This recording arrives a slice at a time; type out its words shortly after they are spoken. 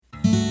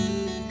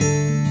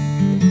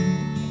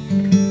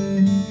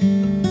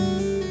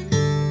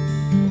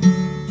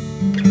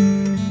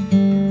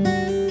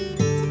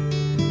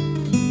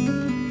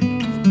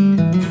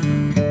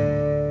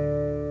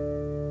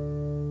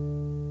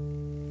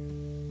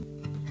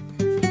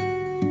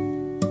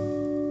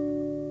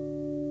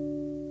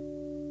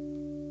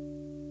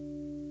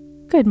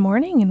Good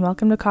morning and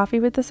welcome to Coffee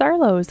with the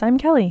Sarlos. I'm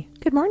Kelly.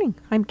 Good morning.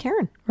 I'm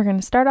Karen. We're going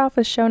to start off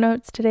with show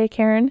notes today,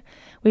 Karen.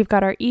 We've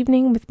got our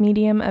Evening with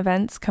Medium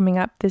events coming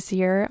up this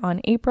year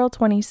on April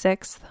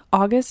 26th,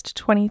 August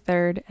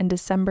 23rd, and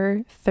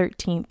December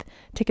 13th.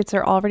 Tickets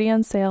are already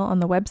on sale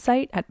on the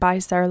website at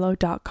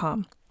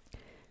bysarlo.com.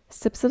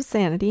 Sips of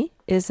Sanity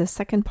is a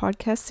second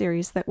podcast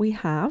series that we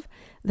have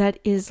that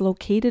is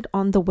located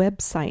on the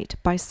website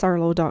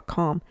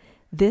bysarlo.com.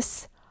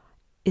 This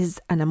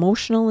is an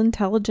emotional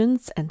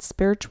intelligence and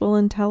spiritual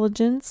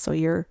intelligence, so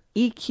your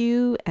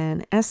EQ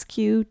and SQ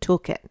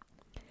toolkit.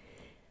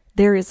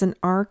 There is an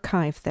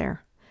archive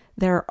there.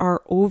 There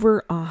are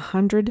over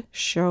 100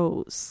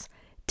 shows,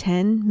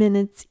 10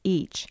 minutes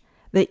each,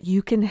 that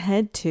you can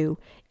head to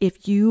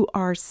if you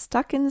are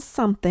stuck in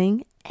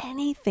something,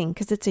 anything,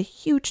 because it's a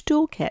huge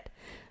toolkit.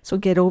 So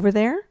get over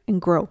there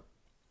and grow.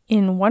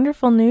 In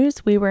wonderful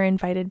news, we were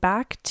invited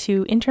back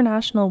to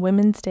International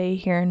Women's Day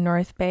here in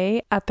North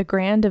Bay at the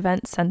Grand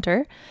Event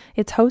Center.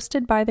 It's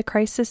hosted by the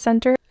Crisis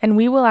Center, and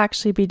we will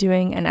actually be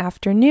doing an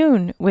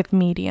afternoon with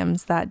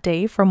mediums that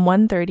day from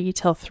 1:30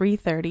 till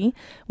 3:30.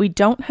 We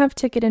don't have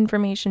ticket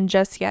information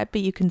just yet,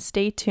 but you can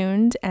stay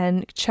tuned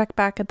and check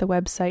back at the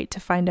website to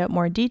find out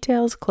more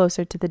details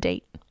closer to the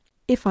date.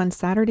 If on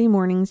Saturday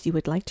mornings you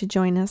would like to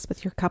join us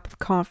with your cup of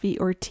coffee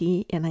or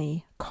tea in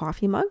a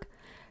coffee mug,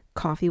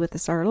 Coffee with the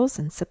Sarlos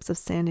and Sips of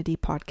Sanity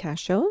podcast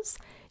shows,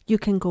 you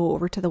can go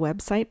over to the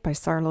website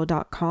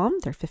bysarlo.com.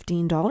 They're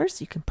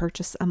 $15. You can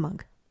purchase a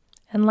mug.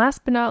 And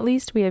last but not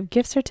least, we have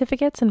gift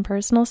certificates and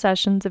personal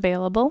sessions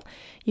available.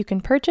 You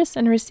can purchase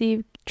and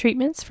receive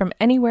treatments from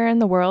anywhere in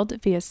the world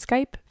via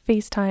Skype,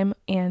 FaceTime,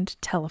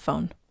 and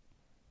telephone.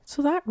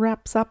 So that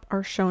wraps up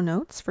our show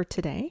notes for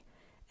today.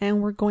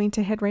 And we're going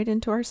to head right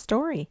into our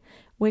story,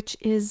 which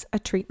is a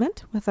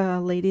treatment with a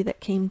lady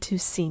that came to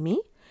see me.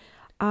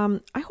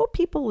 I hope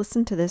people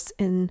listen to this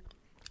I'll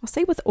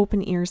say with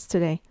open ears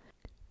today,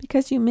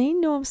 because you may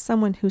know of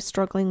someone who's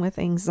struggling with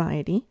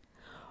anxiety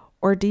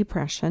or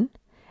depression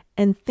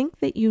and think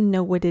that you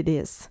know what it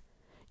is.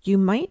 You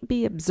might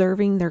be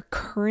observing their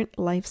current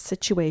life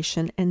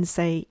situation and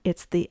say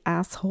it's the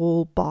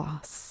asshole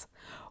boss,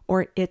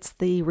 or it's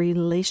the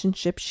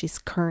relationship she's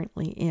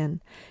currently in,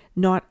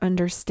 not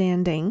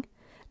understanding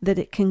that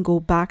it can go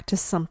back to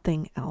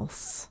something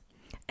else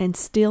and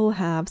still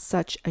have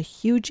such a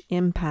huge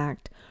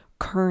impact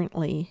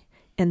currently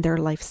in their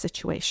life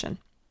situation.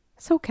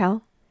 So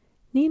Kel,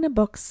 Nina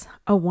books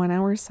a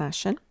 1-hour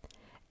session,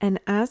 and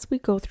as we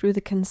go through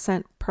the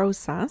consent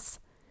process,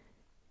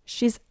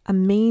 she's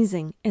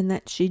amazing in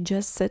that she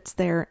just sits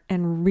there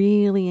and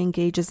really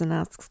engages and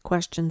asks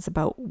questions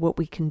about what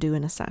we can do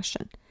in a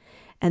session,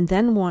 and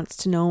then wants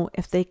to know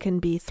if they can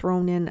be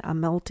thrown in a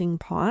melting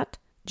pot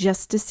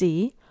just to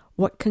see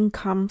what can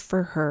come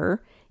for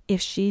her if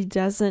she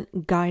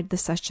doesn't guide the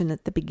session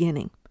at the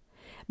beginning.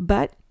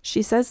 But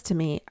she says to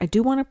me, I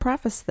do want to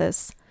preface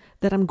this,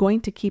 that I'm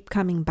going to keep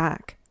coming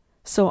back.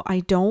 So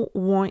I don't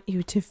want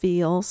you to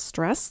feel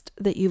stressed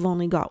that you've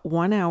only got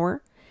 1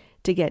 hour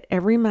to get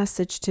every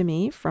message to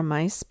me from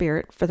my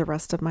spirit for the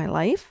rest of my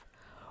life,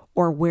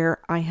 or where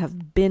I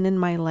have been in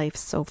my life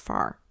so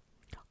far.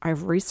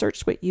 I've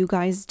researched what you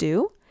guys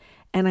do,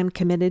 and I'm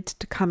committed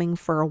to coming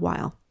for a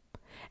while.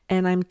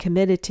 And I'm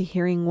committed to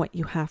hearing what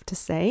you have to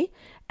say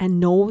and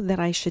know that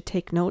I should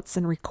take notes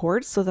and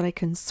record so that I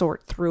can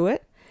sort through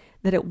it,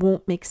 that it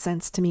won't make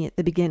sense to me at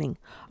the beginning.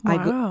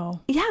 Wow.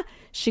 Yeah.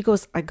 She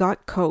goes, I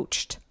got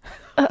coached.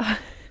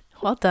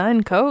 Well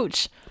done,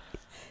 coach.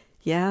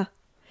 Yeah.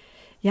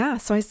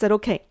 So I said,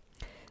 okay.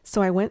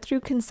 So I went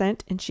through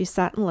consent and she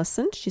sat and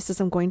listened. She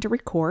says, I'm going to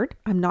record.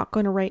 I'm not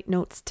going to write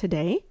notes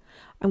today.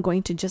 I'm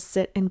going to just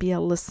sit and be a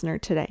listener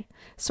today.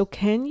 So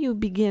can you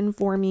begin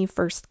for me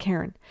first,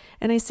 Karen?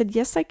 And I said,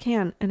 yes, I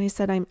can. And I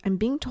said, I'm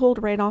being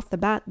told right off the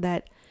bat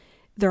that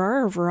there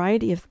are a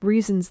variety of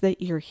reasons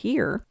that you're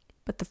here.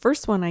 But the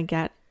first one I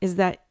get is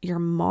that your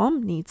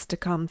mom needs to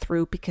come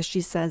through because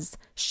she says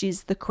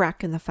she's the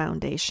crack in the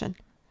foundation.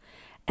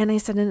 And I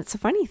said, and it's a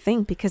funny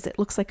thing because it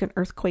looks like an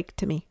earthquake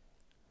to me.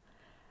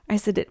 I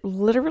said, it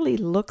literally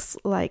looks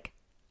like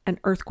an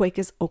earthquake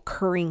is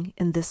occurring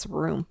in this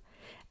room.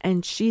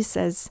 And she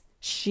says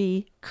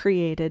she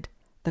created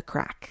the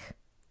crack.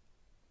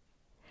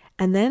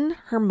 And then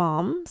her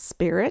mom,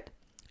 spirit,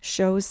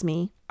 shows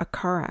me a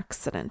car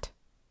accident.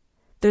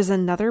 There's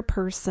another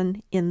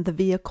person in the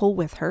vehicle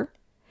with her.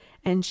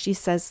 And she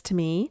says to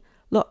me,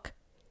 look,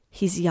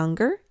 he's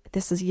younger.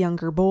 This is a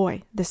younger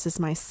boy. This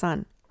is my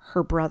son,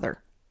 her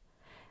brother.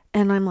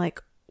 And I'm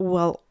like,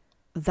 well,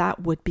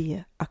 that would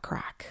be a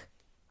crack.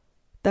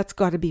 That's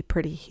got to be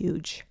pretty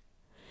huge.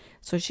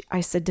 So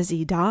I said, does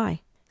he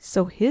die?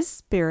 So his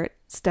spirit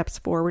steps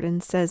forward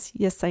and says,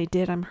 yes, I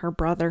did. I'm her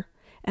brother.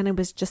 And I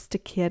was just a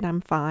kid. I'm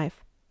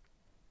 5.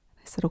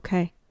 I said,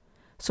 okay.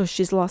 So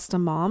she's lost a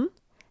mom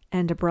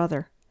and a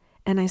brother.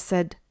 And I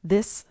said,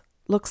 this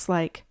looks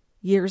like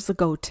years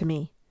ago to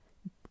me.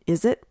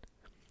 Is it?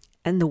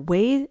 And the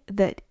way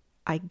that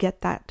I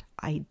get that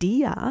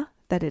idea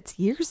that it's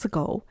years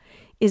ago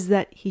is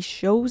that he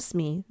shows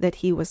me that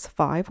he was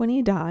 5 when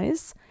he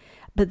dies,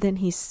 But then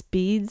he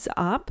speeds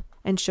up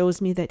and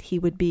shows me that he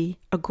would be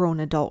a grown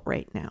adult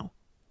right now.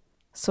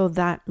 So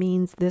that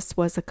means this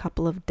was a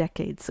couple of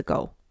decades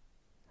ago.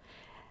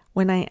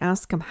 When I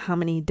ask him how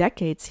many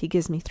decades, he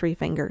gives me 3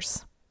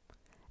 fingers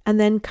and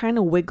then kind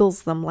of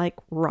wiggles them like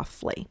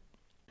roughly.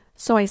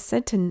 So I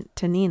said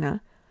to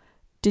Nina,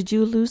 did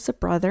you lose a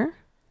brother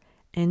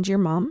and your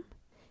mom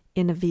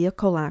in a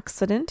vehicle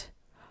accident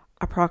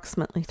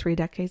approximately 3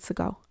 decades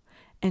ago?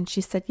 And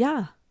she said,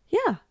 yeah.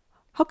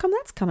 How come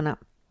that's coming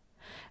up?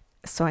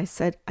 So I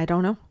said, I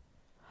don't know.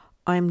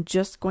 I'm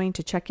just going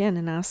to check in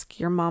and ask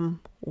your mom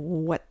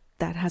what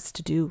that has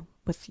to do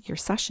with your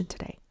session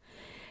today.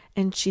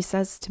 And she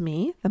says to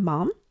me, the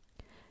mom,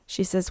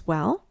 she says,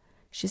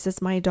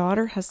 my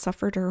daughter has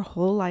suffered her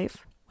whole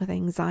life with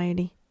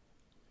anxiety.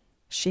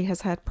 She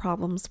has had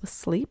problems with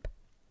sleep.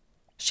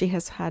 She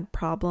has had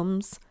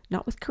problems,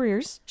 not with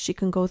careers. She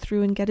can go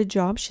through and get a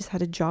job. She's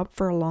had a job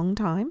for a long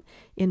time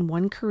in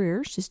one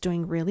career. She's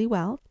doing really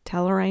well.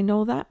 Tell her I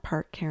know that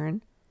part,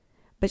 Karen.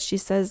 But she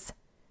says,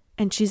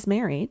 and she's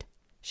married.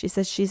 She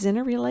says she's in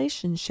a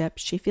relationship.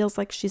 She feels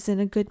like she's in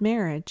a good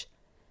marriage,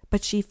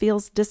 but she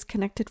feels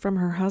disconnected from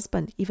her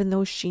husband, even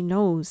though she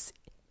knows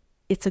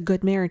it's a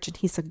good marriage and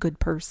he's a good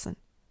person.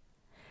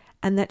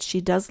 And that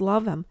she does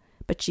love him,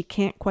 but she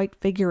can't quite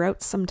figure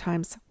out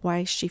sometimes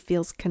why she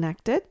feels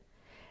connected.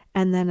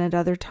 And then at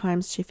other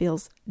times she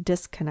feels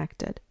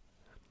disconnected.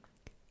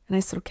 And I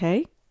said,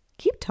 okay,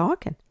 keep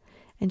talking.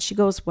 And she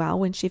goes, well,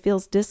 when she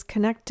feels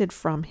disconnected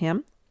from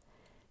him,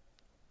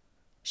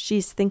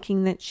 she's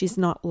thinking that she's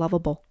not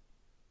lovable.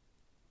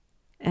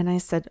 And I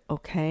said,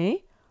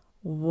 okay,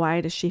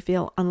 why does she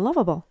feel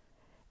unlovable?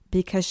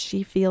 Because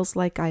she feels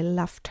like I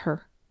left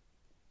her.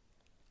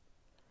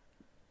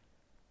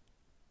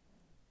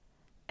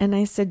 And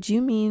I said, do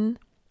you mean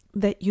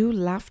that you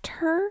left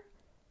her?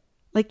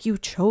 Like you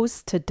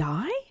chose to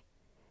die?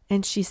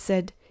 And she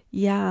said,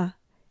 yeah,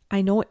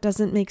 I know it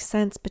doesn't make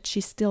sense, but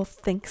she still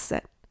thinks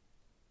it.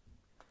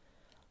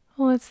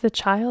 Well, it's the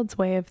child's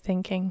way of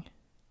thinking.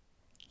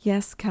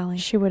 Yes, Kelly.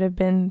 She would have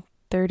been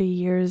 30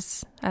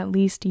 years at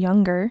least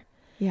younger.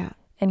 Yeah.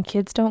 And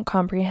kids don't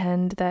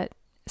comprehend that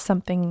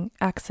something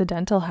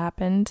accidental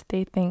happened.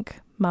 They think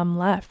mom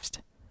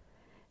left.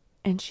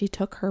 And she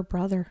took her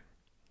brother.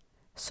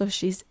 So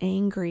she's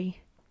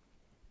angry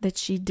that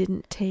she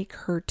didn't take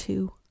her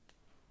too,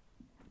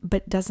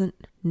 but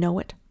doesn't know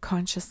it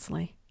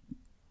consciously.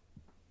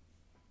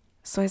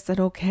 So I said,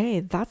 okay,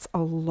 that's a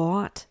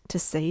lot to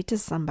say to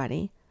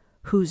somebody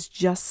who's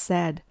just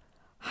said,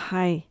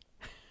 hi,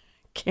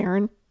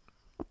 Karen,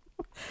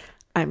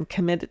 I'm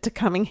committed to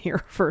coming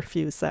here for a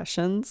few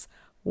sessions.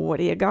 What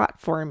do you got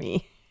for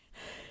me?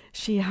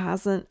 She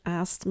hasn't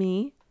asked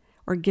me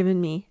or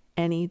given me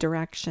any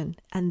direction.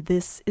 And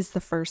this is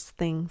the first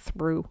thing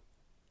through.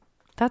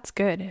 That's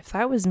good. If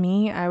that was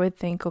me, I would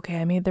think, okay,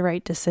 I made the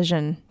right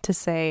decision to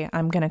say,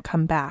 I'm going to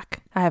come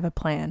back. I have a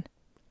plan.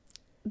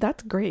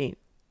 That's great.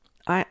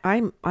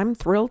 I'm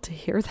thrilled to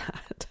hear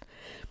that.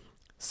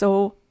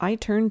 So I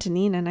turned to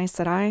Nina and I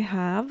said, I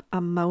have a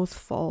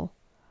mouthful.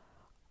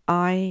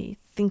 I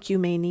think you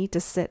may need to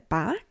sit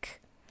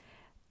back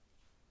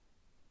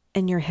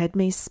and your head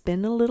may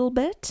spin a little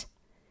bit,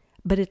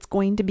 but it's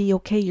going to be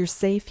okay. You're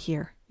safe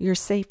here. You're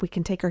safe. We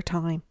can take our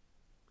time.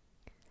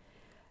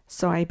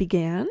 So I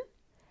began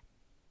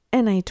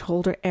and I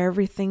told her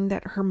everything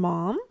that her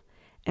mom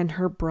and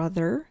her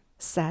brother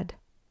said.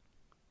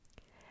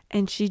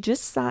 And she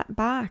just sat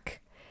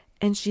back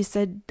and she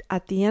said,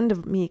 at the end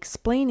of me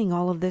explaining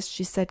all of this,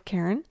 she said,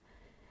 Karen,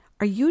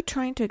 are you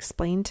trying to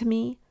explain to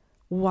me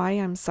why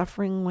I'm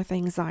suffering with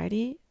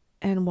anxiety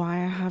and why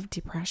I have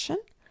depression?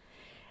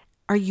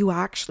 Are you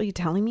actually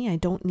telling me I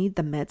don't need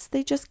the meds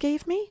they just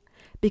gave me?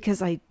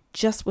 Because I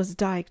just was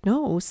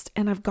diagnosed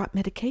and I've got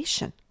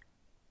medication.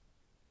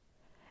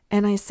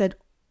 And I said,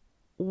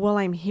 well,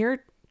 I'm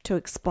here to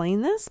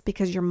explain this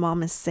because your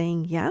mom is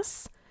saying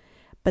yes,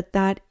 but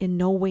that in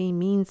no way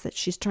means that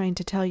she's trying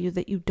to tell you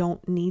that you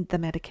don't need the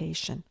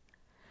medication.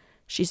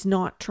 She's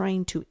not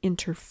trying to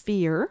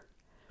interfere.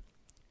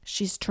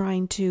 She's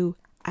trying to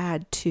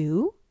add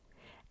to,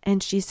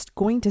 and she's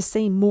going to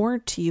say more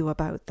to you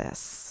about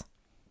this.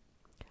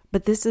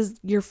 But this is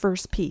your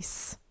first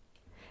piece,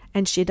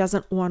 and she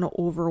doesn't want to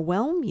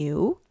overwhelm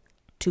you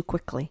too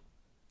quickly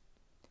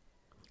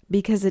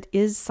because it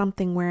is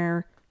something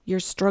where you're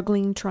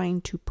struggling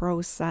trying to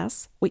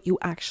process what you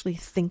actually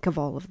think of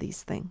all of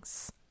these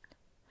things.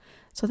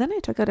 So then I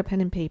took out a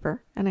pen and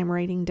paper and I'm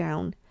writing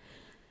down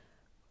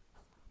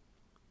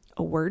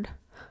a word.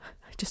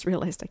 I just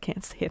realized I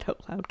can't say it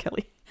out loud,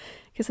 Kelly,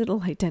 because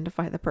it'll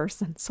identify the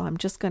person. So I'm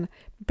just going to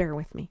bear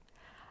with me.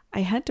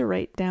 I had to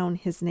write down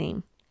his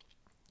name,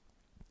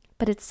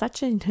 but it's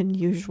such an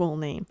unusual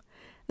name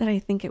that I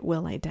think it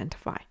will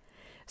identify.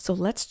 So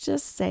let's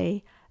just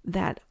say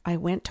that I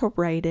went to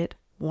write it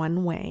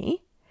one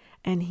way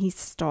and he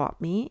stopped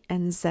me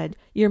and said,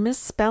 "You're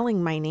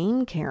misspelling my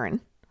name,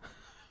 Karen."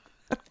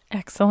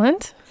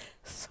 Excellent.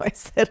 So I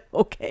said,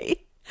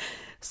 okay.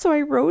 So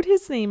I wrote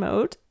his name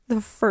out the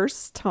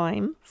first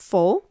time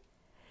full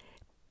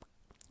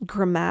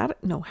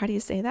how do you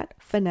say that?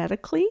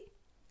 Phonetically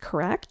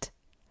correct,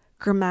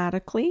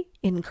 grammatically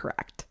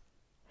incorrect.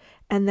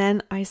 And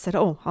then I said,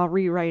 oh, I'll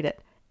rewrite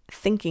it,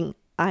 thinking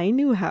I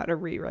knew how to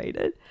rewrite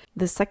it.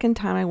 The second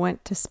time I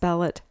went to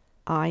spell it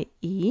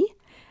I-E,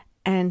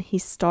 and he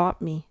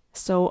stopped me.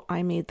 So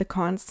I made the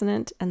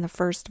consonant and the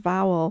first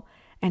vowel,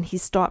 and he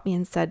stopped me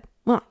and said,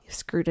 well, you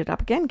screwed it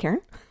up again,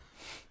 Karen.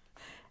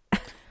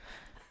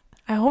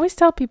 I always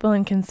tell people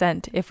in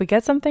consent, if we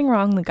get something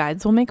wrong, the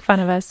guides will make fun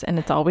of us, and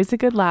it's always a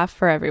good laugh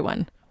for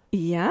everyone.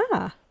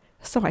 Yeah.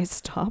 So I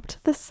stopped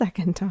the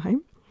second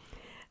time,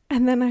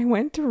 and then I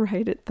went to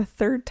write it the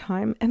third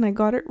time, and I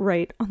got it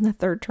right on the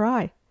third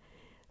try.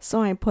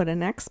 So I put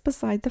an X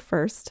beside the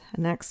first,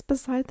 an X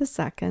beside the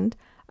second,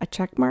 a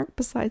check mark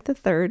beside the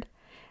third,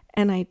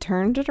 and I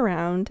turned it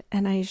around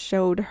and I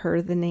showed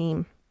her the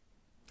name.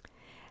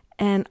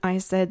 And I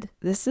said,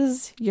 this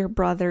is your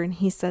brother, and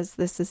he says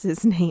this is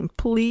his name.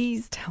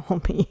 Please tell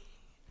me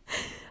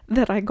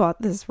that I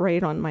got this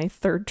right on my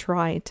third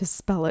try to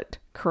spell it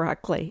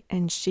correctly.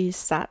 And she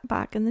sat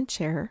back in the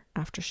chair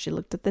after she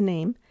looked at the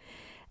name,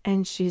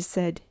 and she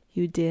said,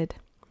 you did.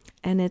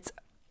 And it's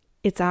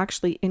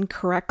actually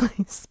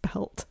incorrectly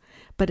spelled,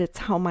 but it's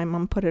how my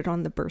mom put it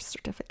on the birth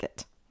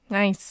certificate.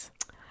 Nice.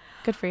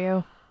 Good for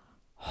you.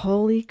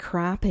 Holy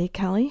crap,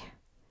 Kelly?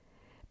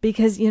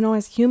 Because,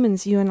 as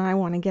humans, you and I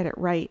want to get it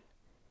right.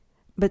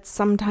 But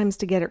sometimes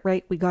to get it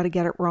right, we got to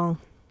get it wrong.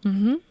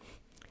 Mm-hmm.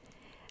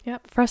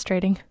 Yep.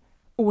 Frustrating.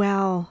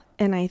 Well,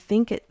 and I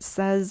think it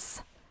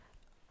says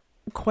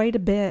quite a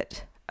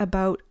bit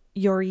about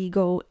your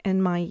ego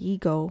and my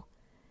ego,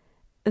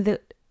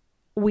 that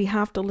we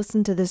have to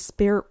listen to the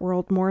spirit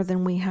world more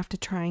than we have to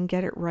try and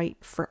get it right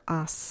for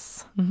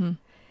us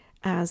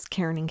as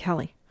Karen and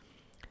Kelly,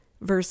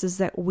 versus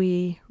that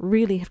we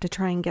really have to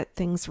try and get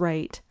things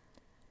right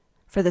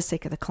for the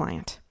sake of the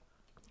client,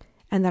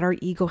 and that our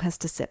ego has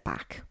to sit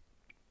back,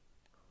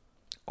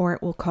 or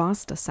it will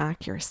cost us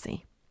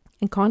accuracy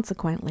and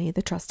consequently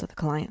the trust of the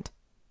client.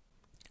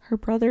 Her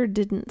brother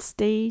didn't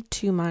stay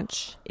too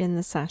much in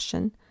the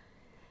session.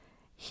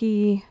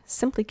 He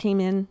simply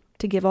came in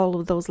to give all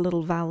of those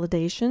little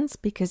validations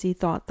because he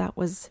thought that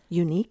was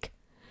unique,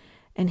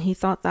 and he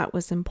thought that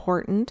was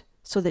important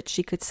so that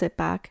she could sit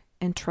back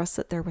and trust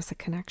that there was a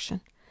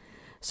connection.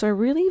 So I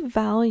really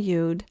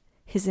valued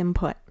his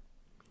input,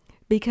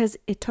 because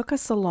it took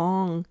us so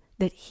long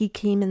that he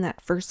came in that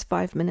first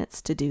 5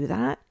 minutes to do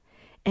that,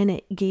 and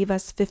it gave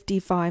us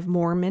 55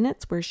 more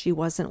minutes where she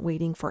wasn't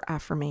waiting for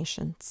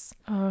affirmations.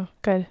 Oh,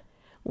 good.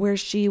 Where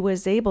she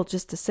was able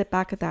just to sit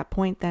back at that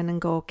point then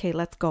and go, okay,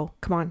 let's go.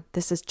 Come on,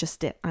 this is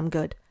just it. I'm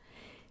good.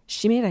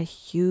 She made a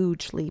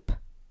huge leap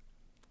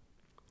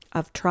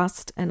of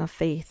trust and of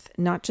faith,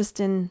 not just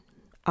in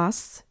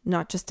us,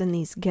 not just in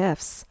these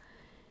gifts,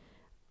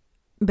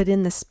 but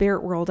in the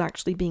spirit world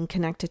actually being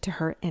connected to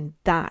her. And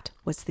that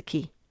was the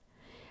key.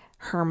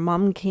 Her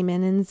mom came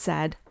in and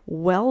said,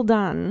 well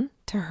done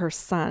to her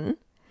son,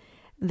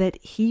 that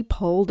he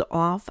pulled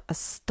off a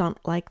stunt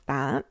like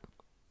that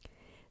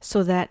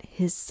so that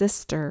his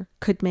sister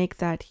could make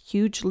that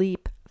huge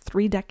leap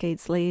 3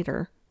 decades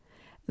later,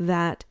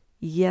 that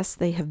yes,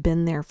 they have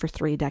been there for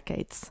 3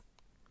 decades.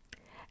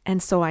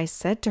 And so I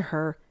said to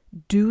her,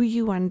 do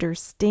you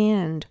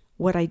understand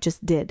what I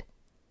just did?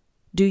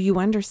 Do you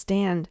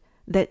understand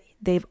that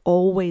they've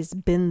always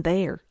been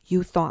there?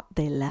 You thought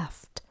they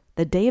left.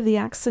 The day of the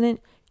accident,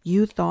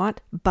 you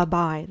thought,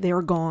 bye-bye,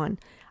 they're gone.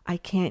 I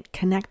can't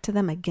connect to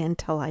them again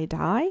till I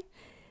die.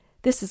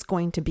 This is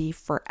going to be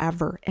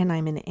forever, and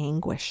I'm in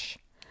anguish.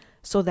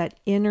 So that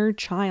inner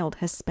child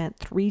has spent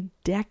 3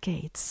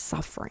 decades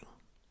suffering.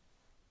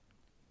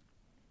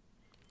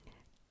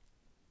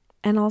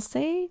 And I'll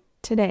say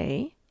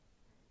today,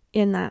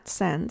 in that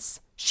sense,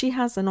 she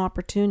has an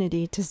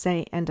opportunity to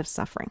say end of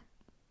suffering,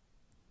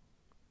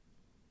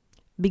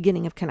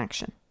 beginning of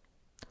connection.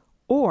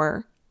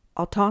 Or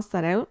I'll toss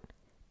that out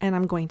and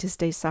I'm going to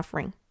stay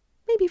suffering,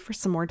 maybe for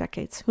some more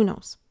decades, who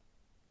knows.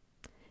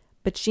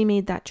 But she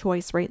made that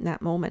choice right in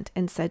that moment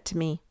and said to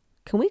me,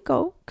 can we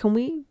go? Can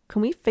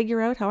we figure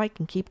out how I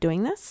can keep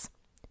doing this?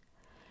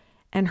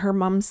 And her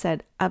mom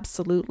said,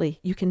 absolutely.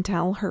 You can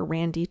tell her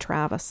Randy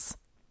Travis.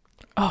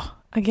 Oh,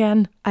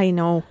 again. I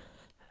know.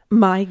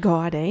 My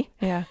God, eh?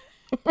 Yeah.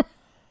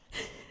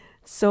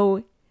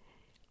 So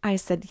I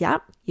said,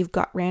 yep, you've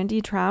got Randy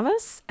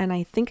Travis, and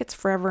I think it's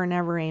Forever and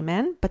Ever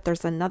Amen, but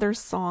there's another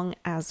song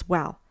as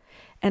well.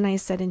 And I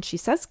said, and she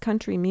says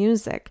country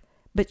music,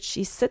 but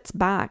she sits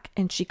back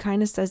and she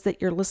kind of says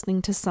that you're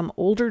listening to some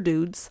older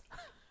dudes.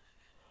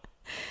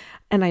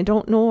 And I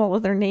don't know all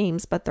of their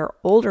names, but they're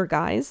older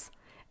guys.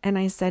 And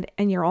I said,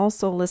 and you're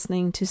also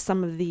listening to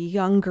some of the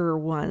younger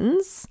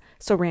ones.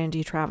 So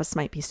Randy Travis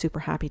might be super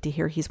happy to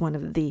hear he's one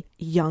of the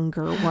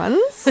younger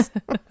ones.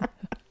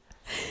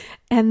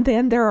 And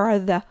then there are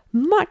the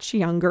much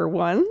younger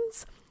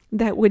ones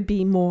that would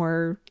be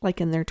more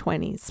like in their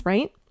 20s,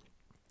 right?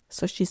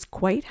 So she's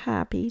quite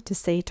happy to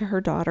say to her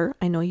daughter,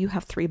 I know you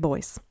have 3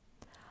 boys.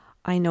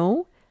 I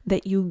know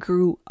that you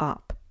grew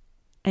up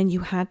and you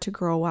had to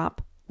grow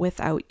up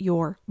without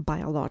your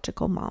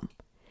biological mom.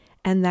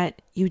 and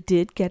that you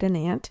did get an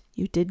aunt,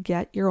 you did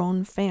get your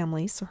own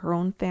family, so her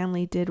own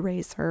family did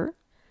raise her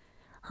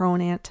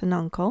own aunt and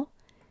uncle,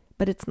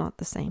 but it's not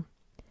the same.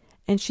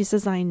 And she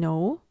says, I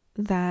know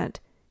that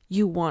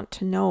you want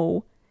to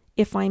know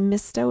if I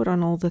missed out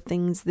on all the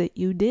things that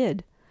you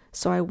did.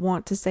 So I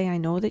want to say, I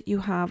know that you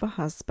have a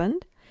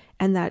husband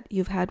and that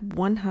you've had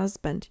one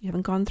husband. You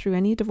haven't gone through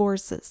any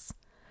divorces.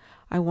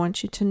 I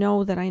want you to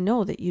know that I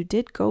know that you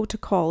did go to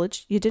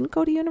college. You didn't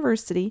go to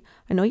university.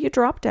 I know you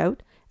dropped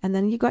out and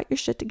then you got your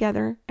shit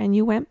together and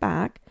you went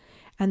back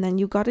and then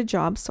you got a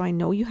job. So I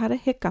know you had a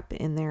hiccup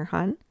in there,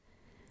 hun.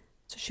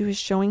 So she was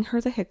showing her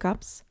the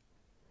hiccups.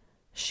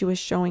 She was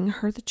showing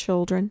her the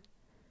children.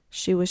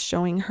 She was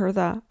showing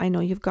her I know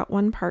you've got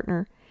one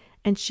partner.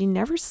 And she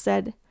never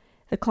said,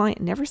 the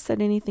client never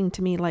said anything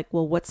to me like,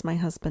 well, what's my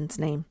husband's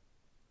name?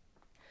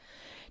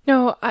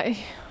 No,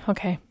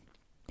 okay.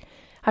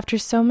 After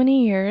so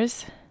many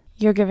years,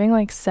 you're giving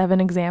like 7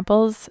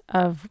 examples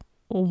of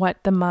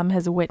what the mom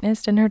has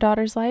witnessed in her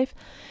daughter's life.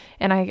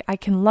 And I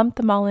can lump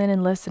them all in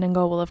and listen and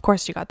go, well, of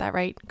course you got that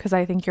right, because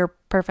I think you're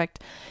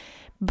perfect.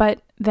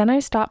 But then I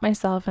stop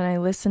myself and I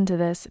listen to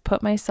this,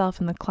 put myself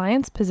in the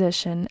client's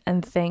position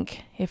and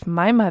think, if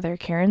my mother,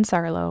 Karen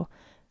Sarlo,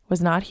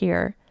 was not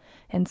here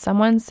and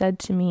someone said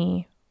to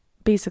me,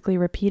 basically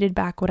repeated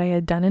back what I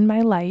had done in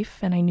my life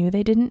and I knew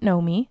they didn't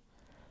know me,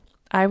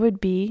 I would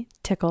be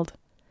tickled.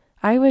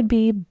 I would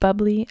be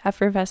bubbly,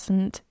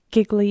 effervescent,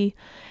 giggly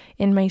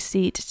in my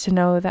seat to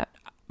know that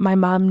my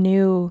mom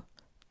knew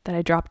that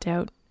I dropped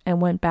out and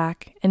went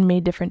back and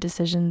made different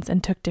decisions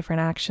and took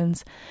different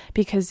actions,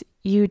 because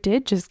you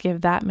did just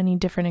give that many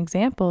different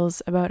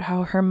examples about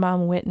how her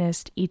mom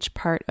witnessed each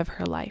part of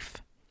her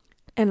life.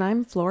 And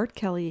I'm floored,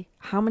 Kelly,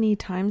 how many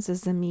times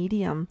as a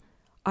medium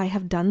I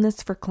have done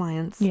this for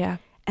clients. Yeah.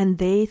 And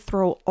they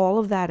throw all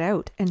of that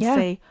out and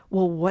say,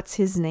 well, what's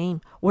his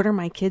name? What are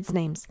my kids'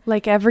 names?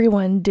 Like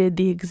everyone did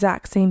the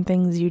exact same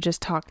things you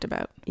just talked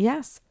about.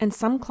 Yes. And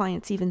some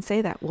clients even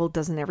say that, well,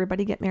 doesn't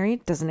everybody get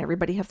married? Doesn't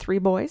everybody have 3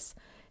 boys?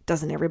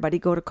 Doesn't everybody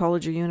go to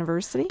college or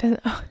university?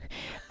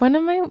 One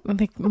of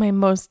my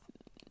most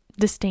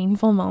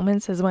disdainful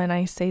moments is when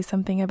I say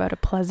something about a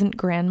pleasant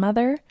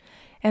grandmother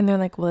and they're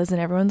like, well, isn't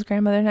everyone's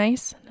grandmother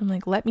nice? I'm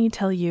like, let me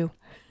tell you.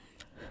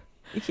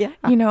 Yeah.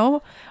 You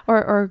know,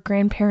 or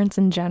grandparents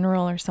in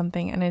general or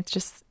something. And it's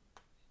just,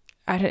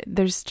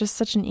 there's just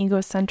such an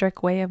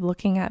egocentric way of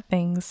looking at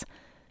things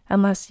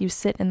unless you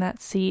sit in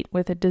that seat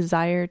with a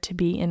desire to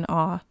be in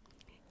awe.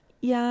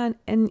 Yeah.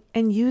 And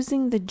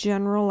using the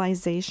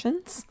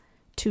generalizations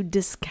to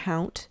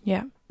discount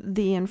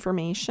the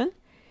information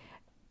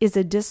is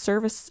a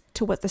disservice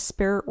to what the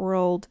spirit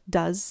world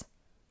does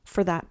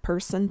for that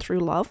person through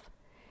love.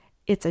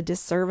 It's a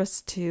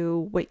disservice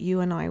to what you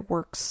and I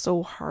work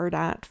so hard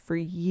at for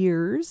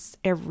years,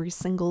 every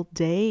single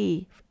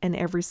day and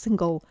every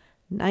single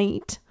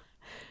night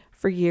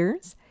for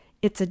years.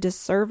 It's a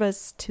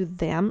disservice to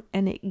them,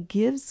 and it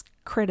gives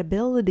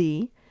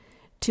credibility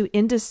to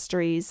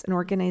industries and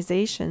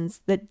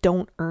organizations that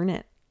don't earn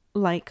it,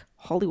 like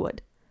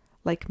Hollywood,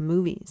 like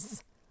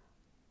movies.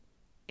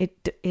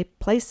 It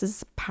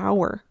places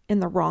power in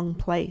the wrong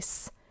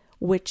place,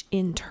 which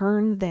in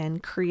turn then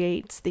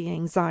creates the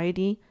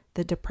anxiety,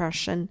 the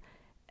depression,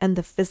 and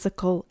the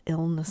physical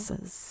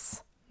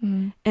illnesses.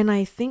 Mm. And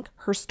I think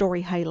her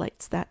story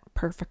highlights that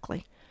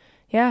perfectly.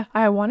 Yeah,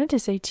 I wanted to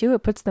say too,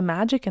 it puts the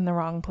magic in the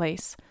wrong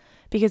place.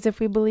 Because if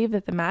we believe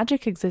that the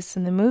magic exists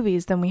in the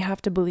movies, then we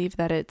have to believe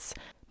that it's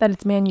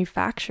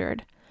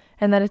manufactured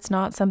and that it's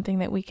not something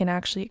that we can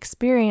actually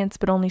experience,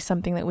 but only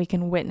something that we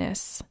can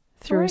witness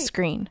through a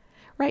screen.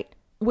 Right.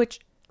 Which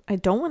I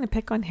don't want to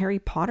pick on Harry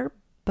Potter,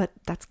 but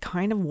that's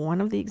kind of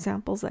one of the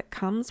examples that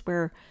comes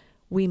where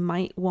we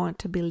might want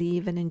to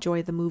believe and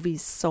enjoy the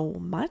movies so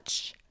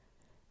much.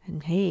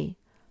 And hey,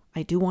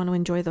 I do want to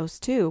enjoy those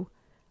too,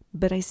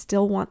 but I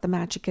still want the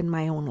magic in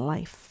my own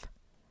life.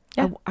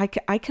 Yeah.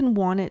 I can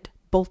want it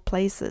both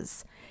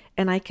places,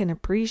 and I can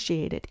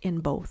appreciate it in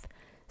both.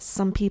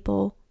 Some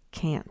people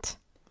can't.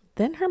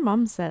 Then her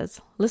mom says,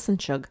 listen,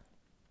 Shug,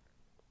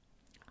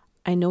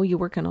 I know you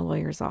work in a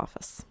lawyer's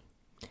office,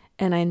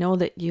 and I know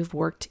that you've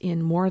worked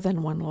in more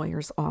than one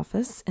lawyer's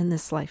office in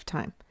this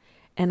lifetime.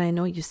 And I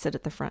know you sit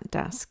at the front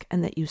desk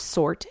and that you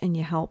sort and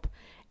you help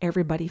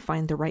everybody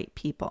find the right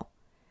people.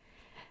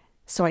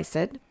 So I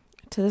said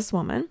to this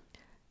woman,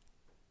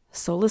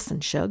 so listen,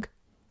 Shug.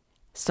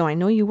 So I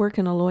know you work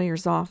in a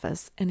lawyer's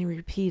office, and he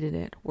repeated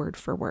it word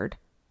for word.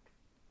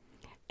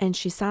 And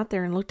she sat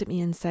there and looked at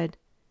me and said,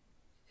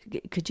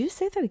 could you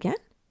say that again?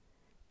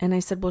 And I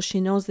said, well,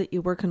 she knows that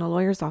you work in a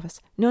lawyer's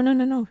office.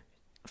 No.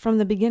 From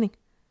the beginning.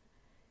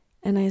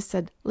 And I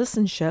said,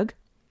 listen, Shug.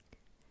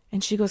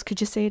 And she goes,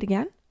 could you say it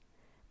again?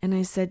 And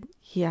I said,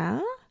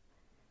 yeah.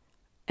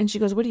 And she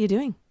goes, what are you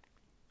doing?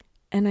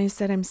 And I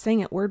said, I'm saying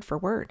it word for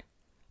word.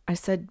 I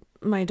said,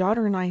 my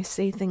daughter and I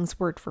say things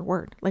word for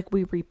word, like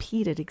we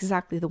repeat it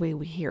exactly the way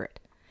we hear it.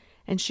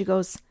 And she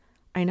goes,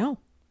 I know.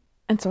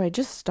 And so I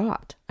just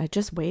stopped. I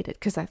just waited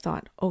because I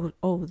thought,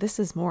 oh, this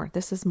is more.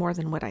 This is more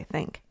than what I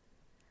think.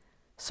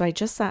 So I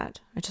just sat.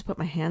 I just put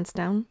my hands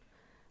down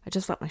I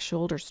just let my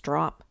shoulders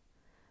drop.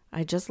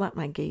 I just let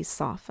my gaze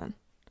soften.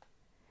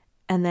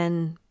 And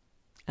then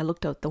I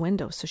looked out the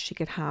window so she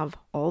could have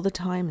all the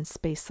time and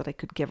space that I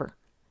could give her.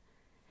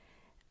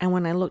 And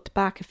when I looked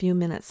back a few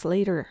minutes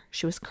later,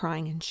 she was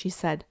crying and she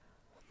said,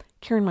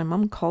 Karen, my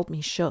mom called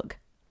me Shug.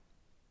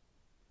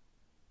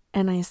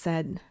 And I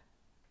said,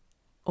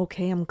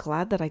 okay, I'm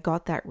glad that I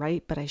got that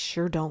right, but I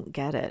sure don't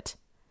get it.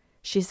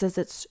 She says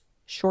it's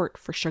short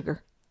for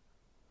sugar.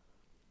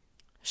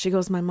 She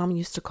goes, my mom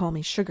used to call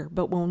me Sugar,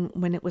 but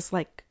when it was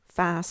like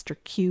fast or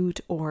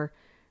cute or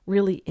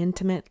really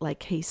intimate,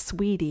 like, hey,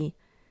 sweetie,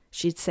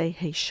 she'd say,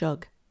 hey,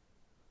 Shug.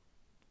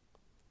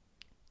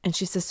 And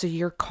she says, so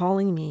you're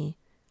calling me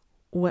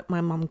what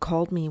my mom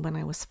called me when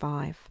I was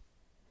 5.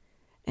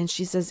 And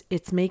she says,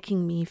 it's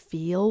making me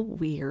feel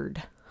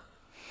weird.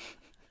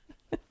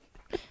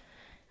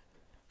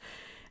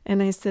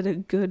 And I said, a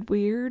good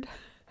weird?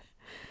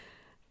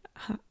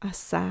 A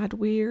sad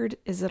weird?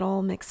 Is it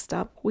all mixed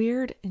up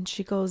weird? And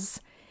she goes,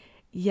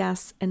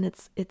 yes, and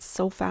it's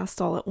so fast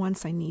all at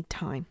once, I need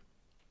time.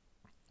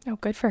 Oh,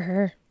 good for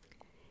her.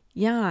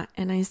 Yeah,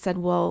 and I said,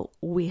 well,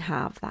 we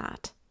have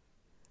that.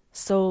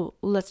 So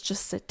let's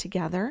just sit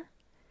together.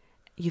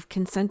 You've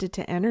consented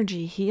to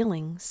energy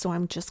healing, so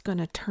I'm just going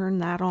to turn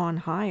that on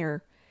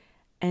higher.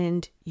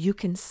 And you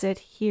can sit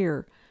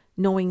here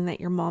knowing that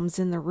your mom's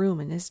in the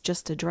room and has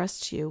just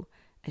addressed you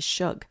as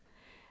Shug.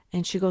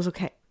 And she goes,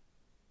 okay.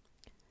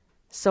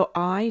 So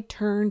I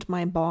turned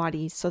my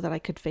body so that I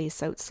could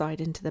face outside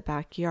into the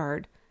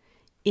backyard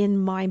in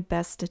my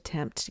best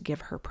attempt to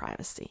give her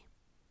privacy.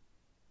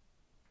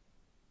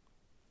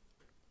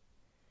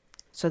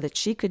 So that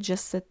she could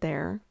just sit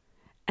there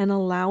and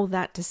allow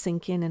that to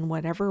sink in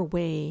whatever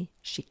way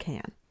she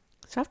can.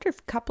 So after a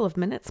couple of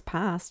minutes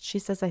passed, she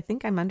says, I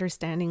think I'm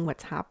understanding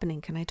what's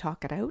happening. Can I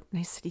talk it out? And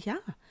I said, yeah,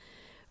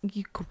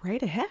 you go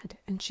right ahead.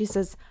 And she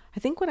says, I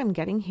think what I'm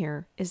getting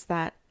here is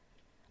that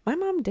my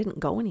mom didn't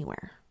go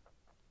anywhere.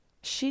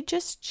 She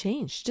just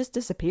changed, just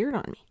disappeared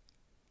on me.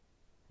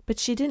 But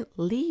she didn't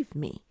leave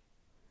me.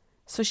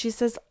 So she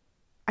says,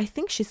 I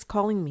think she's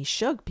calling me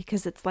Shug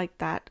because it's like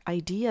that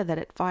idea that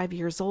at 5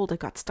 years old, I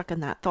got stuck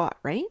in that thought,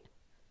 right?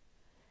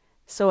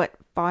 So at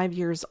 5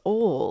 years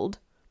old,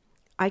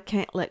 I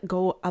can't let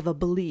go of a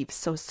belief.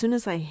 So as soon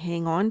as I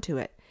hang on to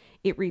it,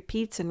 it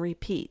repeats and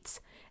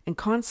repeats. And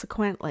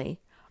consequently,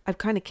 I've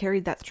kind of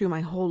carried that through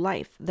my whole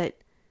life that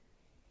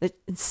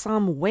in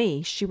some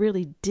way she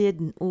really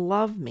didn't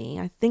love me.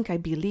 I think I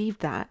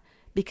believed that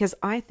because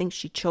I think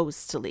she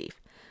chose to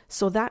leave.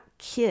 So that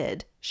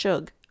kid,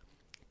 Shug,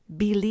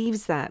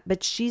 believes that,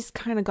 but she's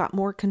kind of got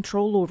more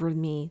control over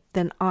me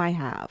than I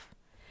have.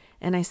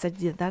 And I said,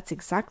 yeah, that's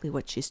exactly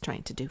what she's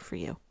trying to do for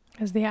you.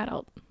 As the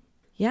adult.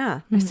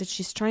 Yeah. Mm-hmm. I said,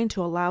 she's trying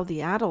to allow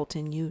the adult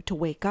in you to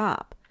wake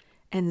up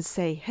and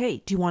say,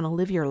 hey, do you want to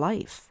live your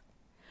life?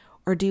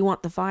 Or do you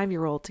want the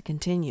 5-year-old to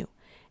continue?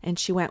 And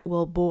she went,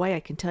 well, boy, I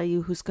can tell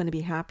you who's going to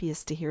be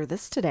happiest to hear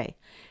this today.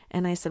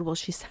 And I said, well,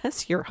 she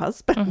says your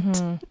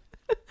husband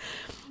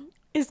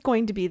is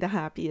going to be the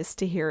happiest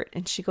to hear it.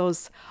 And she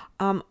goes,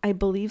 I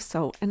believe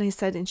so. And I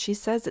said, and she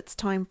says it's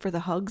time for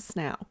the hugs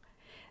now,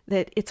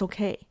 that it's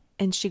okay.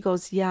 And she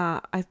goes, yeah,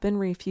 I've been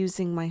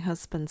refusing my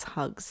husband's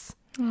hugs.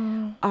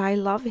 I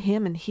love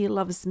him and he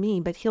loves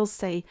me, but he'll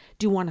say,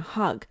 do you want a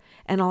hug?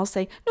 And I'll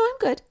say, no, I'm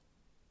good.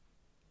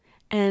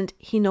 And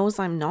he knows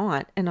I'm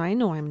not, and I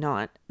know I'm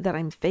not, that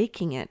I'm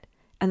faking it,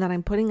 and that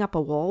I'm putting up a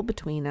wall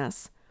between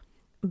us.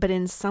 But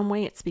in some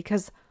way, it's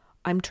because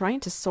I'm trying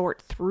to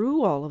sort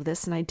through all of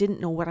this, and I didn't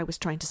know what I was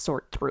trying to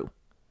sort through.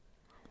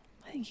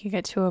 I think you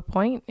get to a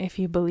point, if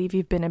you believe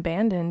you've been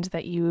abandoned,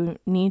 that you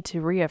need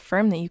to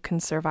reaffirm that you can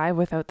survive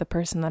without the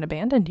person that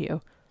abandoned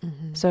you.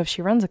 Mm-hmm. So if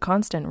she runs a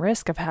constant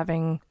risk of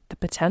having the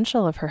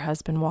potential of her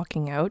husband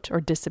walking out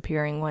or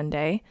disappearing one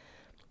day,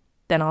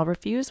 then I'll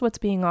refuse what's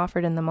being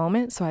offered in the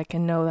moment so I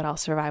can know that I'll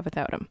survive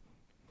without him.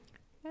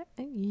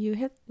 You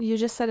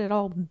just said it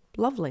all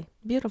lovely,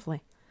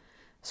 beautifully.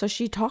 So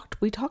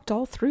we talked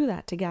all through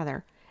that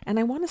together. And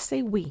I want to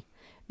say we,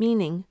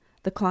 meaning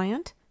the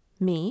client,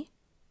 me,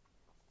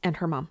 and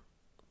her mom.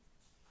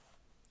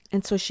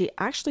 And so she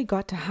actually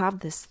got to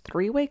have this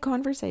 3-way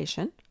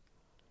conversation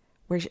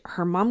where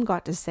her mom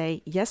got to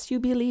say, yes, you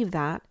believe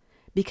that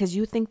because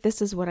you think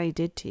this is what I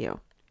did to you.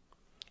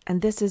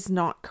 And this is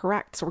not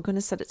correct. So we're going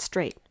to set it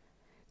straight.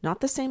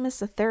 Not the same as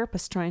the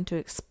therapist trying to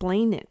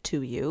explain it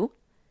to you.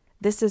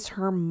 This is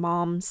her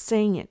mom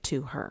saying it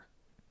to her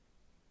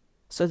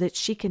so that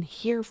she can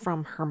hear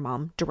from her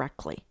mom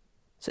directly.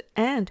 So,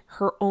 and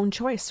her own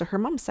choice. So her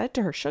mom said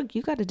to her, Shug,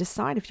 you got to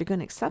decide if you're going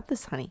to accept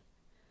this, honey.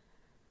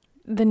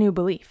 The new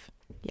belief.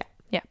 Yeah.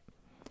 Yeah.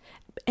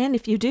 And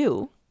if you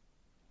do,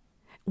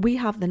 we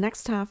have the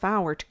next half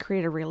hour to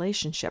create a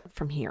relationship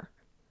from here.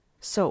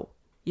 So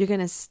you're going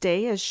to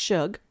stay as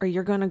Shug or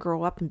you're going to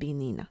grow up and be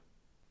Nina.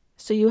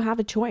 So you have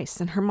a choice.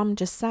 And her mom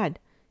just said,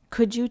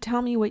 could you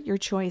tell me what your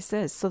choice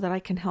is so that I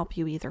can help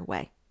you either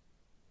way?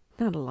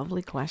 Isn't that a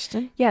lovely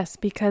question? Yes,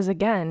 because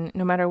again,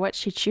 no matter what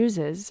she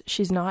chooses,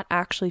 she's not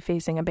actually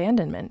facing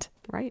abandonment.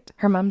 Right.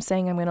 Her mom's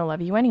saying, I'm going to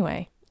love you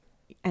anyway.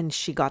 And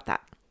she got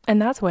that.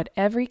 And that's what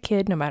every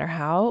kid, no matter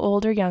how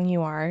old or young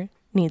you are,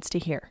 needs to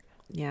hear.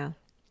 Yeah.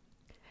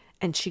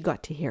 And she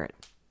got to hear it.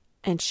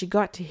 And she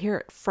got to hear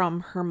it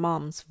from her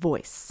mom's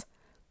voice,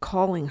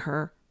 calling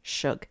her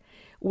Shug,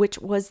 which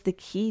was the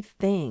key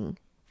thing.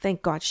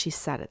 Thank God she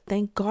said it.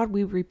 Thank God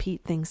we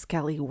repeat things,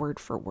 Kelly, word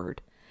for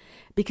word.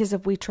 Because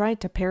if we tried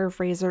to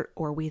paraphrase it,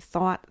 or we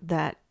thought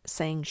that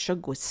saying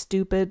Shug was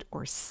stupid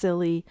or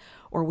silly,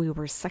 or we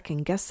were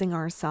second guessing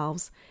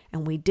ourselves,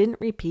 and we didn't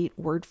repeat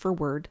word for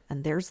word,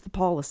 and there's the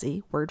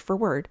policy, word for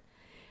word,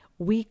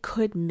 we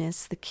could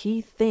miss the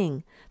key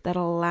thing that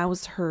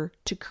allows her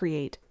to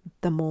create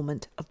the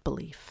moment of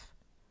belief.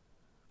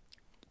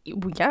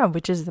 Yeah,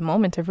 which is the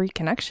moment of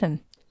reconnection.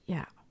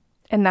 Yeah.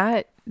 And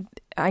that,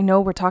 I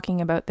know we're talking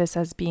about this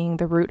as being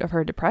the root of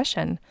her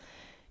depression.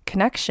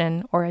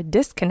 Connection or a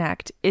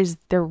disconnect is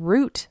the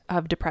root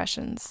of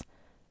depressions.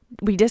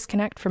 We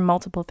disconnect from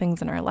multiple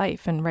things in our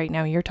life. And right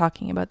now you're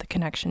talking about the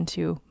connection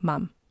to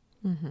mom.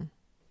 Mm-hmm.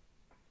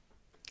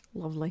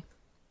 Lovely.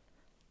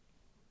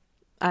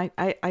 I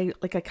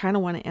kind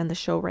of want to end the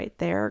show right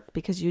there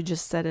because you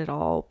just said it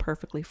all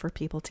perfectly for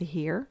people to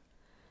hear.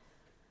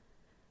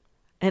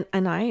 And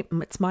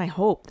it's my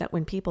hope that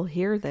when people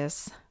hear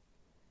this,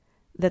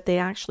 that they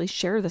actually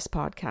share this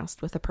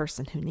podcast with a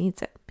person who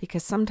needs it.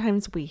 Because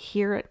sometimes we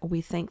hear it,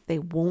 we think they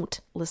won't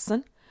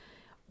listen.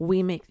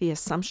 We make the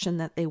assumption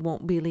that they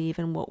won't believe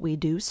in what we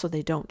do, so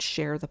they don't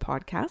share the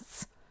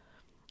podcasts.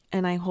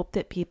 And I hope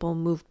that people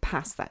move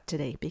past that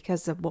today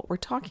because of what we're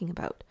talking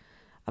about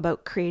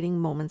creating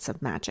moments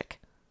of magic.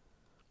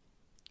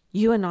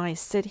 You and I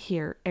sit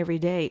here every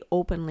day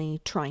openly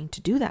trying to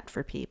do that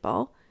for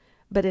people,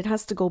 but it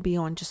has to go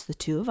beyond just the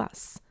two of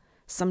us.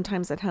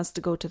 Sometimes it has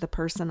to go to the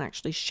person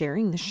actually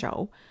sharing the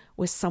show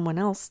with someone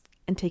else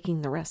and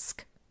taking the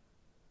risk.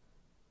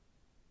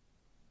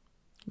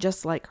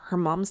 Just like her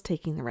mom's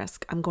taking the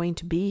risk. I'm going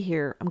to be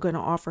here. I'm going to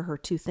offer her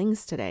two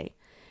things today,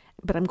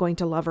 but I'm going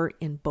to love her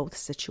in both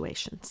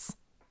situations.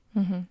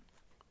 Mm-hmm.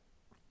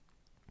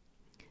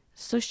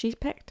 So she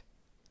picked.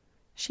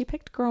 She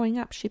picked growing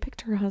up. She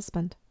picked her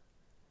husband.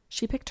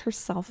 She picked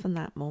herself in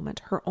that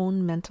moment, her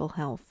own mental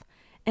health.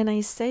 And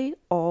I say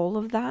all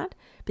of that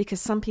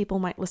because some people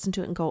might listen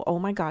to it and go, oh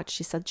my God,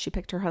 she said she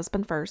picked her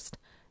husband first.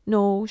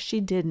 No, she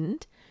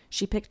didn't.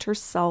 She picked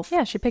herself.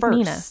 Yeah, she picked first.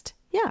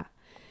 Nina. Yeah.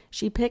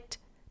 She picked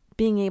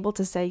being able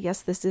to say,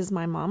 yes, this is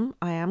my mom.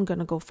 I am going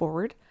to go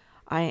forward.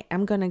 I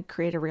am going to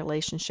create a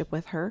relationship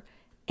with her,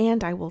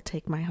 and I will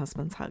take my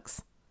husband's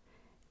hugs.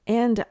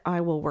 And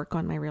I will work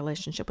on my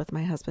relationship with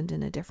my husband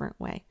in a different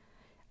way.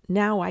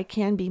 Now I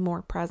can be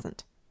more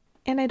present.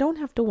 And I don't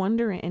have to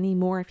wonder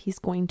anymore if he's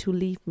going to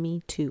leave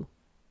me too.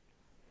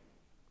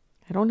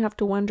 I don't have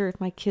to wonder if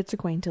my kids are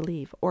going to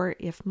leave or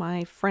if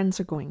my friends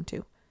are going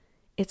to.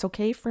 It's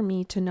okay for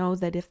me to know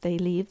that if they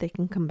leave, they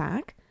can come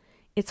back.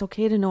 It's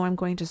okay to know I'm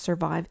going to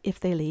survive if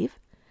they leave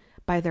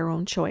by their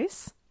own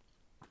choice.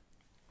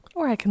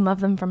 Or I can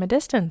love them from a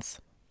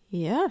distance.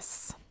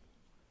 Yes.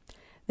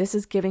 This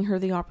is giving her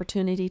the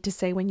opportunity to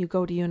say when you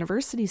go to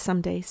university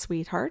someday,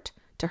 sweetheart,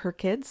 to her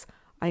kids,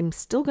 I'm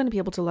still going to be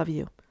able to love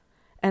you.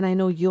 And I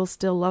know you'll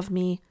still love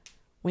me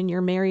when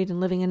you're married and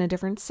living in a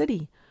different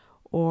city,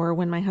 or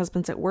when my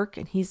husband's at work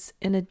and he's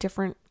in a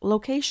different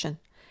location,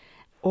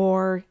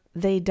 or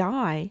they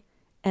die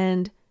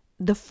and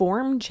the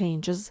form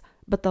changes,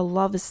 but the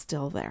love is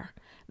still there.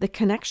 The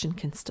connection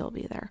can still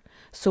be there.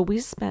 So we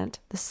spent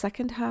the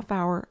second half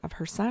hour of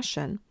her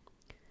session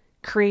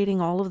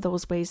creating all of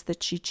those ways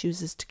that she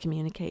chooses to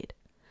communicate.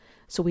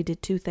 So we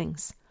did two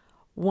things.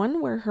 One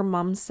where her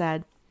mom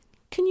said,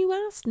 can you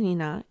ask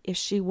Nina if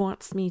she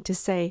wants me to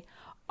say,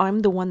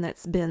 I'm the one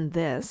that's been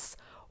this,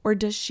 or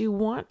does she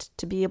want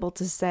to be able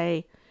to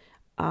say,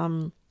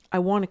 I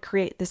want to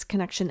create this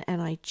connection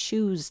and I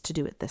choose to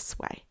do it this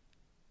way.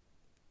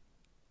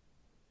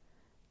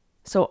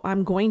 So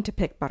I'm going to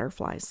pick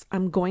butterflies.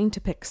 I'm going to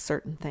pick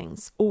certain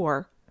things.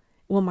 Or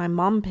will my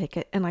mom pick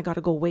it and I got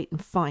to go wait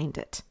and find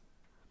it?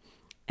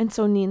 And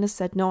so Nina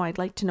said, no, I'd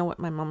like to know what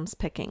my mom's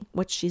picking,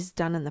 what she's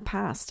done in the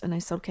past. And I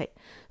said, okay,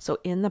 so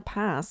in the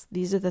past,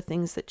 these are the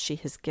things that she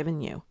has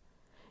given you.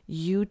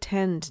 You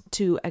tend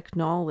to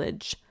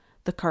acknowledge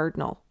the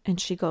cardinal. And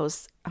she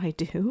goes, I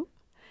do.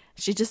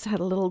 She just had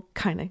a little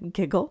kind of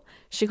giggle.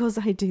 She goes,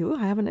 I do.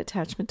 I have an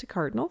attachment to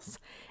cardinals.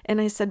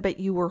 And I said, but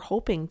you were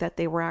hoping that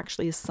they were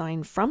actually a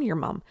sign from your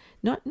mom,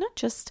 not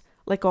just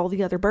like all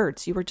the other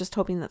birds. You were just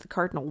hoping that the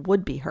cardinal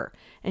would be her.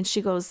 And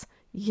she goes,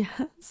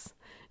 yes.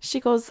 She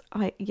goes,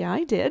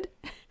 I did.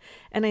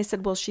 And I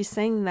said, well, she's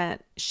saying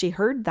that she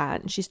heard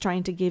that and she's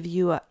trying to give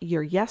you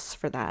your yes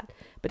for that.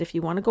 But if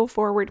you want to go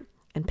forward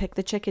and pick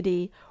the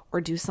chickadee or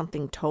do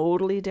something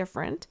totally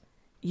different,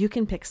 you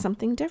can pick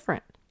something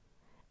different.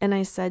 And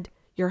I said,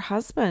 your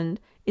husband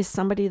is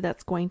somebody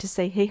that's going to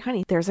say, hey,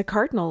 honey, there's a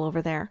cardinal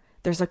over there.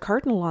 There's a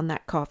cardinal on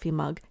that coffee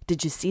mug.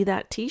 Did you see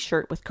that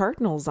t-shirt with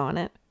cardinals on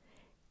it?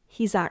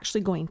 He's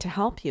actually going to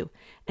help you.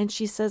 And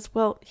she says,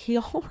 well, he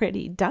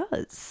already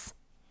does.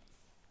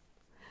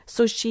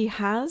 So she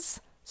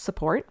has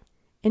support.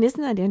 And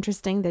isn't that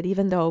interesting that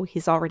even though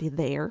he's already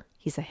there,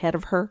 he's ahead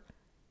of her,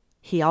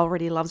 he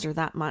already loves her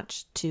that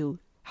much to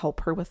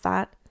help her with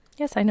that.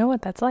 Yes, I know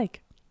what that's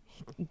like.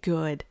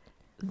 Good.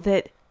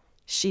 That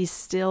she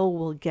still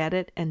will get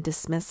it and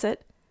dismiss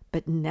it,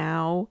 but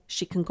now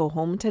she can go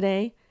home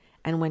today,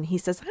 and when he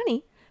says,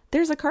 honey,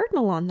 there's a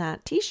cardinal on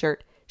that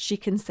t-shirt, she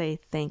can say,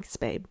 thanks,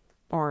 babe,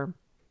 or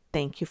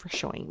thank you for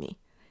showing me.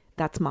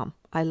 That's Mom.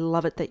 I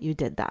love it that you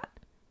did that.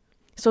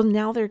 So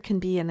now there can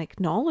be an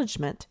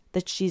acknowledgement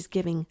that she's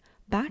giving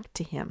back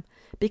to him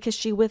because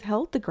she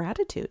withheld the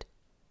gratitude.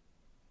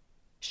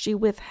 She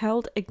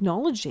withheld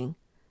acknowledging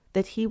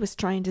that he was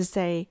trying to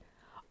say,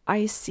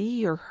 I see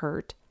you're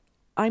hurt.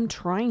 I'm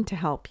trying to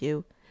help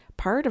you.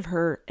 Part of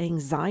her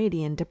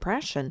anxiety and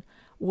depression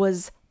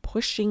was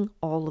pushing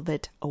all of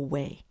it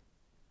away.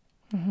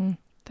 Mm-hmm.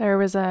 There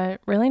was a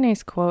really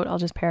nice quote, I'll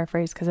just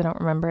paraphrase because I don't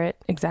remember it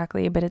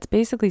exactly, but it's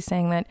basically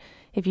saying that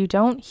if you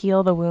don't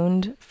heal the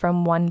wound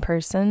from one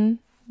person,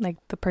 like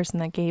the person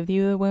that gave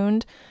you the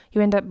wound,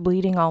 you end up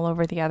bleeding all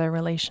over the other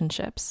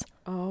relationships.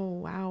 Oh,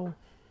 wow.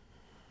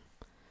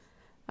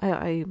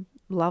 I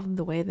love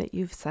the way that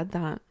you've said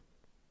that.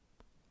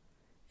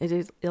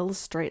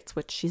 Illustrates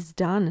what she's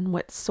done and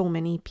what so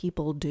many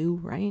people do,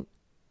 right?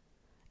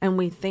 And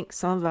we think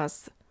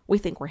we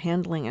think we're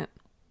handling it.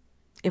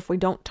 If we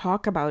don't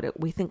talk about it,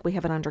 we think we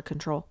have it under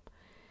control.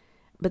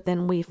 But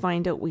then we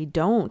find out we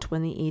don't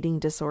when the eating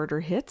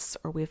disorder hits,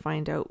 or we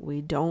find out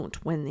we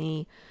don't when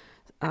the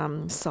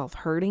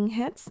self-hurting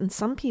hits. And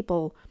some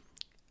people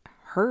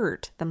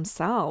hurt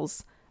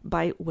themselves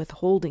by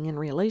withholding in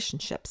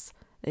relationships.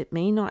 It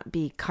may not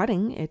be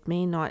cutting. It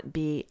may not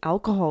be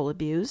alcohol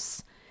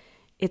abuse.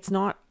 It's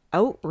not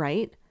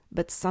outright,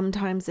 but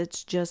sometimes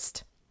it's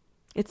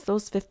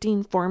those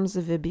 15 forms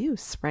of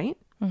abuse, right?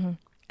 Mm-hmm.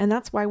 And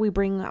that's why we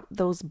bring up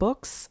those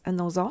books and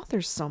those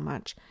authors so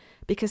much.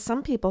 Because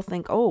some people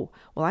think, oh,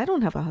 well, I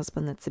don't have a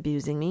husband that's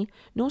abusing me.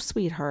 No,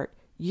 sweetheart,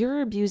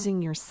 you're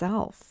abusing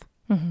yourself.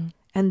 Mm-hmm.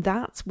 And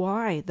that's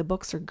why the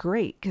books are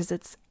great, because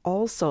it's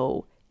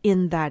also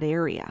in that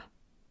area.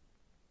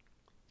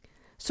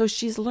 So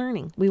she's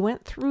learning. We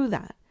went through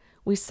that.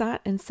 We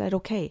sat and said,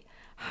 okay,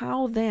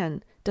 how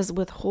then does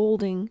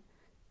withholding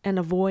and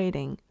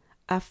avoiding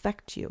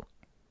affect you?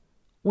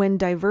 When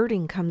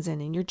diverting comes in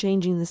and you're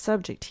changing the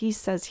subject, he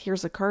says,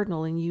 here's a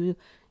cardinal, and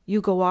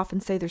you go off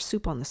and say there's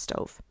soup on the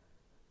stove.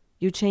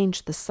 You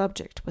change the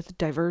subject with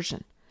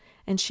diversion.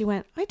 And she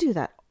went, I do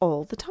that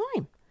all the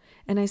time.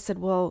 And I said,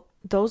 well,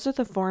 those are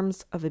the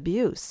forms of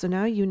abuse. So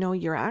now you know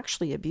you're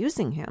actually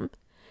abusing him.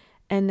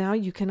 And now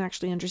you can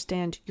actually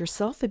understand you're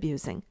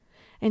self-abusing.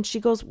 And she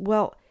goes,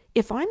 well,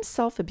 if I'm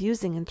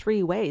self-abusing in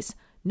 3 ways,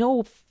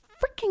 no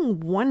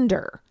freaking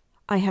wonder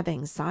I have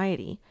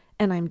anxiety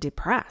and I'm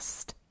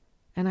depressed.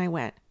 And I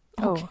went,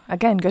 okay. Oh,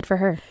 again, good for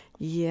her.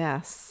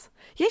 Yes.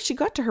 Yeah, she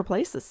got to her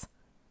places.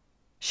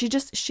 She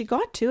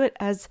got to it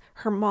as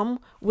her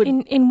mom would.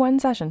 In one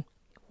session.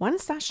 One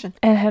session.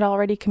 And had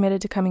already committed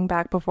to coming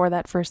back before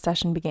that first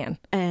session began.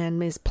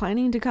 And is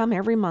planning to come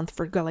every month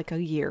for like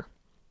a year.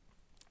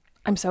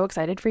 I'm so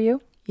excited for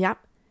you. Yep.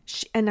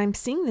 And I'm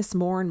seeing this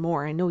more and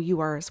more. I know you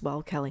are as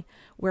well, Kelly,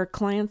 where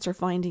clients are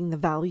finding the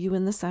value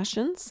in the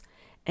sessions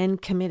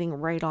and committing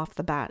right off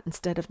the bat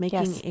instead of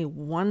making a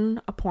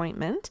one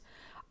appointment.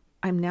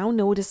 I'm now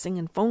noticing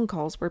in phone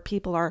calls where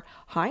people are,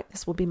 hi,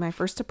 this will be my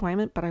first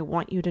appointment, but I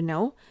want you to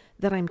know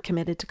that I'm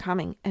committed to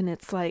coming. And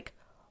it's like,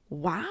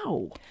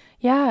 wow.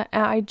 Yeah,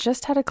 I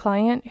just had a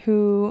client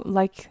who,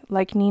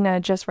 like Nina,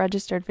 just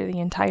registered for the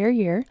entire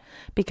year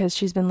because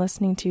she's been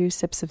listening to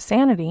Sips of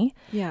Sanity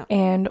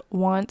and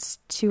wants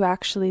to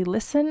actually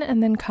listen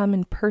and then come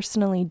and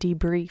personally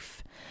debrief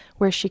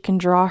where she can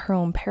draw her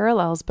own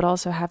parallels, but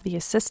also have the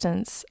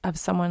assistance of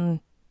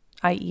someone,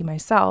 i.e.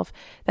 myself,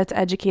 that's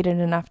educated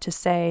enough to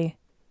say,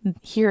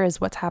 here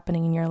is what's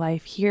happening in your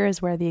life. Here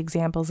is where the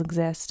examples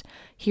exist.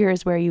 Here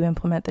is where you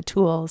implement the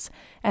tools,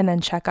 and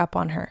then check up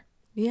on her.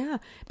 Yeah,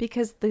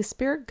 because the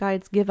spirit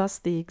guides give us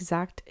the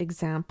exact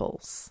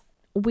examples.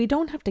 We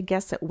don't have to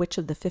guess at which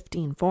of the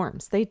 15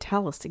 forms. They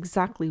tell us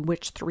exactly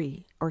which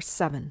 3 or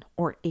 7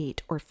 or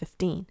 8 or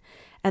 15.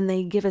 And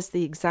they give us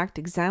the exact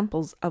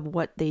examples of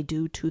what they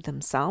do to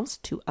themselves,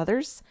 to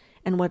others,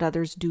 and what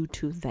others do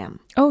to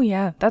them. Oh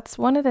yeah, that's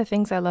one of the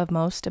things I love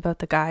most about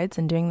the guides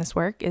and doing this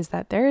work is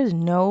that there is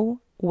no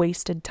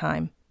wasted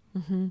time.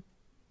 Mm-hmm.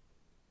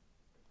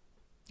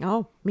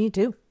 Oh, me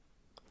too.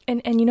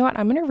 And you know what?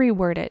 I'm going to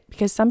reword it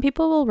because some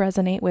people will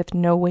resonate with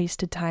no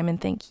wasted time and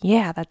think,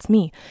 yeah, that's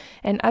me.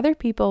 And other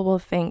people will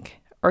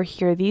think or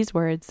hear these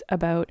words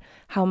about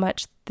how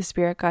much the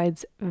spirit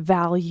guides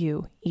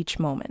value each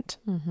moment.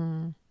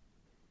 Mm-hmm.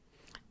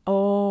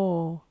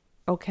 Oh,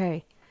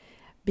 okay.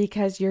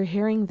 Because you're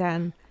hearing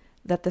then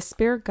that the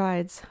spirit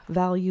guides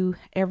value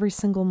every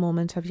single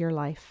moment of your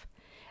life.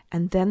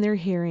 And then they're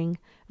hearing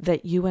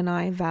that you and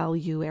I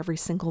value every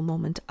single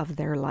moment of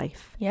their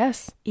life.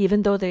 Yes.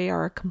 Even though they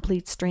are a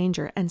complete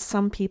stranger. And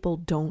some people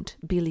don't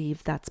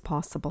believe that's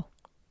possible.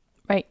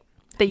 Right.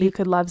 That you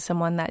could love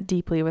someone that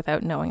deeply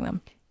without knowing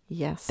them.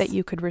 Yes. That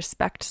you could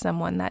respect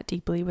someone that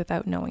deeply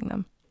without knowing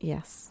them.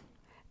 Yes.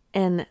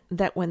 And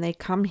that when they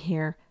come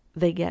here,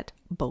 they get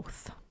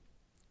both.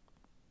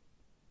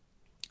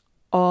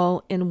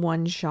 all in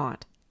one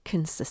shot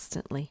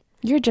consistently.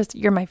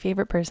 You're my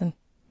favorite person.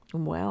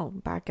 Well,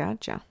 back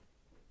at ya.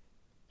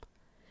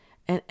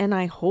 And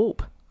I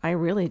hope, I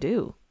really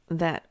do,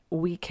 that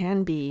we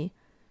can be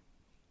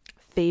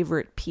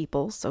favorite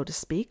people, so to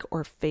speak,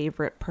 or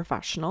favorite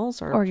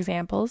professionals or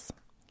examples.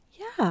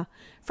 Yeah,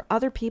 for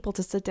other people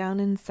to sit down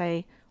and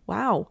say,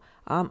 wow,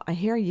 I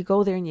hear you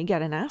go there and you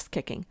get an ass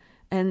kicking.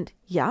 And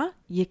yeah,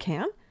 you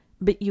can,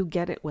 but you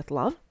get it with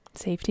love.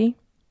 Safety.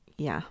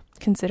 Yeah.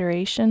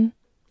 Consideration.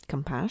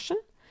 Compassion.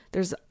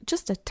 There's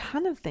just a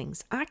ton of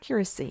things.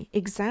 Accuracy.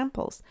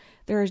 Examples.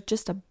 There is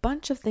just a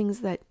bunch of things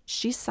that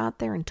she sat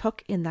there and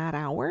took in that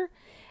hour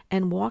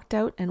and walked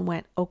out and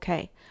went,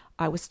 okay,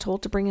 I was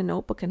told to bring a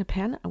notebook and a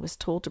pen. I was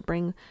told to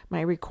bring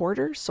my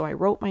recorder. So I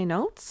wrote my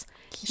notes.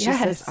 She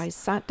says, I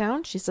sat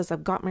down. She says,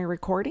 I've got my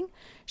recording.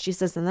 She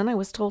says, and then I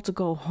was told to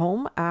go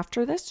home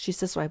after this. She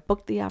says, so I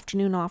booked the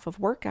afternoon off of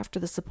work after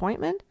this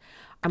appointment.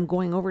 I'm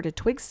going over to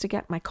Twig's to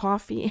get my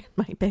coffee and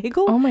my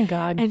bagel. Oh my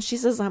God. And she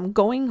says, I'm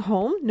going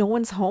home. No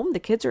one's home. The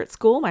kids are at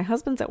school. My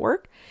husband's at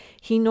work.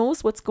 He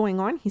knows what's going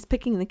on. He's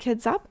picking the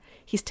kids up.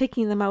 He's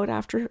taking them out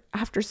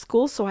after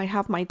school. So I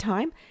have my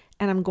time.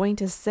 And I'm going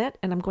to sit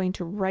and I'm going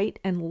to write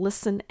and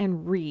listen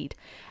and read.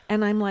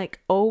 And I'm like,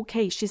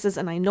 okay. She says,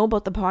 and I know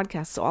about the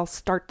podcast, so I'll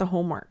start the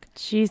homework.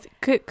 She's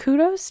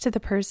kudos to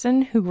the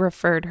person who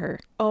referred her.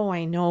 Oh,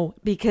 I know.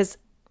 Because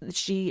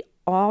the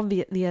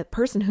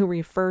person who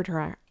referred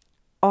her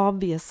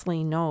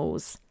obviously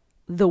knows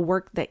the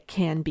work that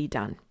can be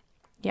done.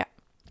 Yeah.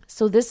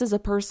 So this is a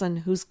person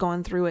who's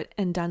gone through it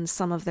and done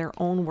some of their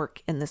own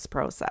work in this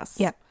process.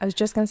 Yeah. I was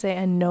just going to say,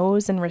 and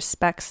knows and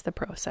respects the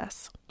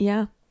process.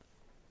 Yeah.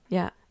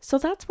 Yeah. So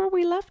that's where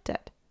we left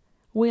it.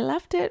 We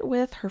left it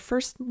with her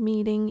first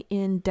meeting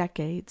in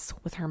decades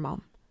with her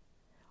mom.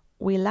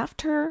 We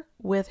left her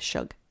with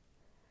Shug.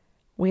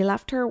 We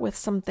left her with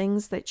some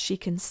things that she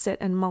can sit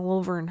and mull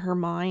over in her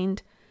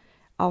mind.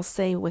 I'll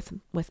say with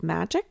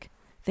magic,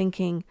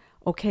 thinking,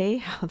 okay,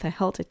 how the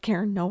hell did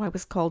Karen know I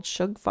was called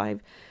Shug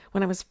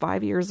when I was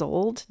 5 years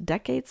old,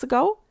 decades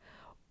ago?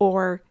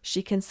 Or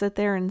she can sit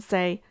there and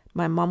say,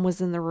 my mom was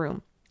in the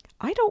room.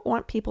 I don't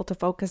want people to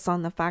focus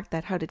on the fact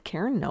that how did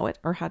Karen know it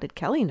or how did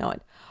Kelly know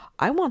it?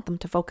 I want them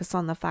to focus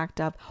on the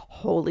fact of,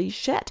 holy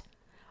shit,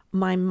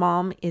 my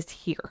mom is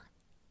here.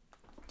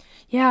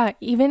 Yeah,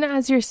 even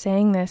as you're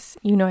saying this,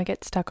 I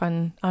get stuck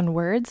on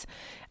words,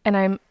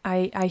 and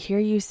I hear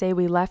you say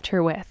we left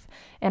her with,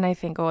 and I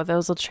think, oh,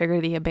 those will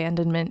trigger the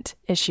abandonment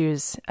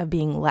issues of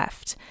being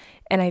left.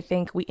 And I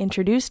think we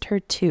introduced her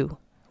to,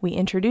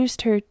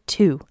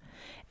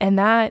 and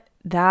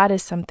that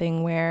is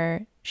something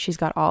where she's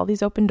got all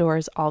these open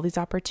doors, all these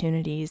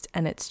opportunities,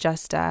 and it's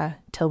just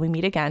till we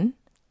meet again,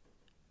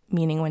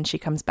 meaning when she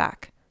comes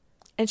back.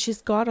 And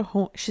she's got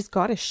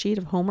a sheet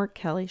of homework,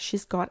 Kelly.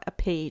 She's got a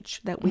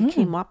page that we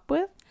came up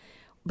with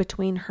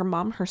between her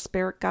mom, her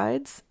spirit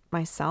guides,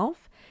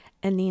 myself,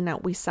 and Nina.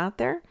 We sat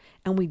there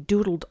and we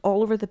doodled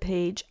all over the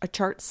page a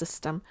chart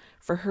system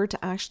for her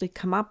to actually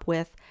come up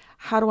with,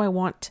 how do I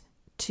want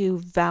to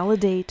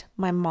validate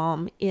my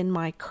mom in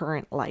my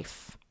current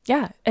life?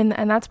 Yeah, and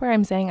that's where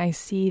I'm saying I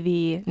see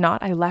the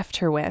not I left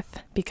her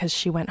with because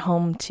she went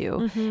home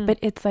to, but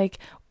it's like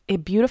a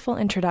beautiful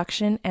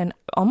introduction and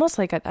almost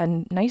like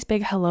a nice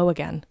big hello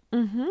again.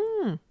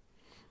 Mm-hmm.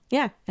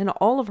 Yeah, and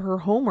all of her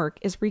homework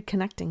is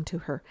reconnecting to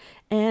her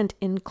and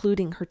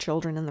including her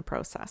children in the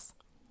process.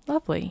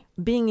 Lovely.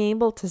 Being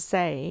able to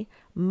say,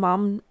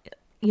 Mom,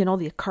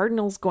 the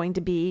cardinal's going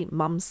to be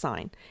Mom's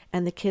sign,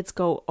 and the kids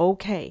go,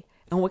 okay.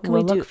 And what can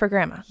we do? Look for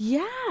Grandma.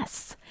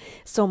 Yes.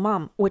 So,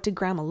 Mom, what did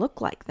Grandma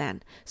look like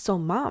then? So,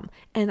 Mom,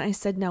 and I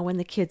said, now when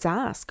the kids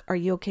ask, are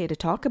you okay to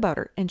talk about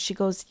her? And she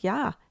goes,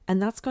 yeah.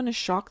 And that's going to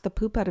shock the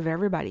poop out of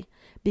everybody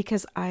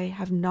because I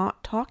have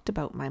not talked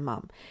about my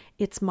mom.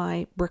 It's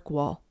my brick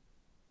wall.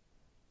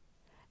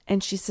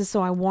 And she says,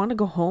 so I want to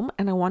go home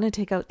and I want to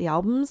take out the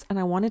albums and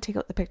I want to take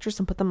out the pictures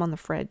and put them on the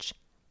fridge.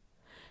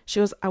 She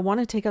goes, I want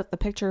to take out the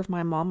picture of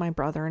my mom, my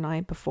brother, and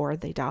I before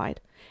they died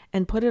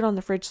and put it on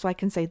the fridge so I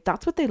can say,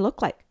 that's what they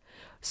look like.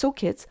 So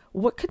kids,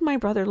 what could my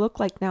brother look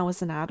like now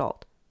as an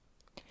adult?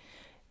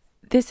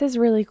 This is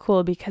really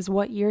cool because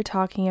what you're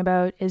talking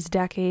about is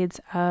decades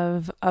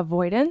of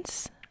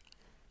avoidance,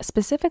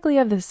 specifically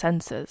of the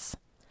senses.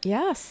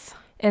 Yes.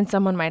 And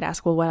someone might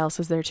ask, well, what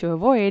else is there to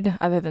avoid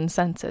other than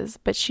senses?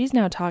 But she's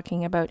now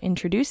talking about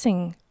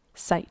introducing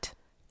sight,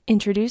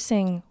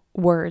 introducing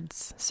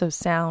words, so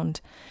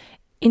sound,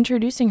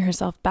 introducing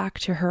herself back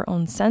to her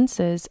own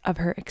senses of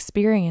her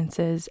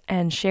experiences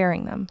and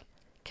sharing them.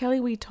 Kelly,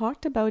 we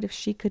talked about if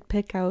she could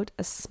pick out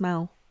a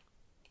smell.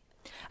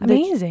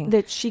 Amazing.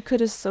 That she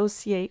could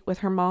associate with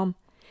her mom.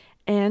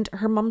 And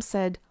her mom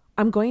said,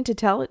 I'm going to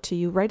tell it to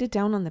you. Write it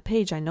down on the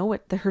page. I know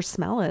what her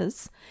smell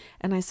is.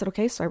 And I said,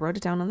 okay. So I wrote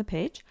it down on the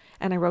page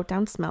and I wrote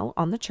down smell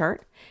on the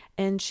chart.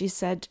 And she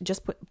said,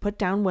 just put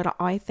down what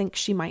I think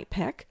she might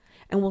pick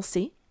and we'll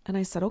see. And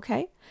I said,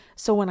 okay.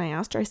 So when I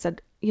asked her, I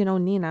said,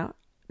 Nina,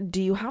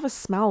 do you have a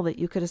smell that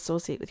you could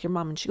associate with your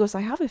mom? And she goes,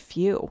 I have a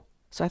few.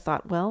 So I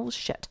thought, well,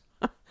 shit.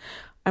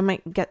 I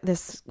might get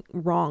this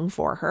wrong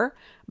for her,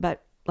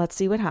 but let's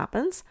see what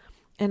happens.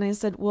 And I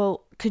said,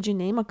 well, could you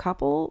name a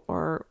couple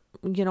or,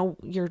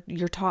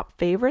 your top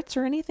favorites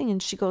or anything?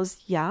 And she goes,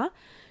 yeah.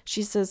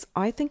 She says,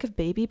 I think of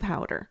baby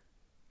powder.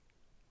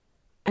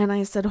 And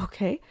I said,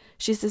 okay.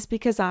 She says,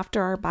 because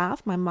after our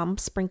bath, my mom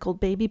sprinkled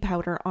baby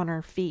powder on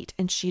our feet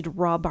and she'd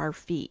rub our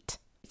feet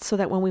so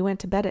that when we went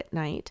to bed at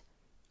night,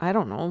 I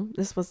don't know,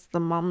 this was the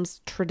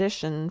mom's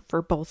tradition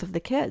for both of the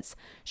kids.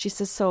 She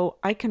says, so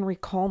I can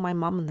recall my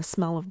mom and the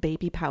smell of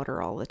baby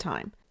powder all the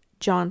time.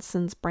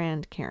 Johnson's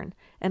brand, Karen.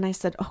 And I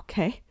said,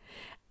 okay.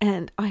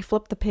 And I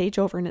flipped the page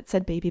over and it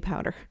said baby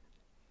powder.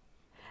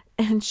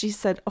 And she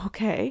said,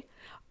 okay.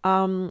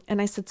 And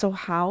I said, so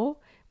how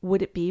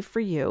would it be for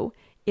you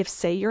if,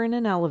 say, you're in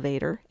an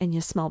elevator and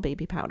you smell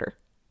baby powder?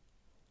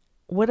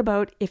 What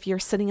about if you're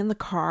sitting in the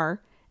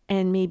car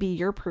and maybe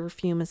your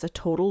perfume is a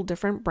total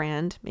different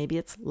brand, maybe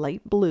it's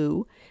light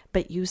blue,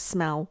 but you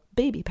smell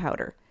baby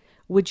powder?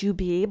 Would you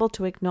be able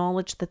to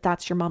acknowledge that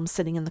that's your mom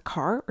sitting in the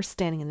car or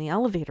standing in the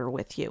elevator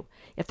with you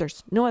if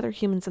there's no other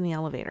humans in the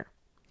elevator?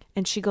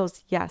 And she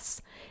goes,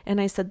 yes.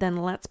 And I said, then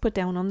let's put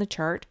down on the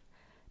chart,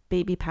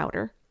 baby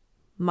powder,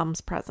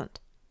 mom's present.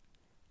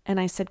 And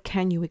I said,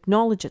 can you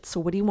acknowledge it? So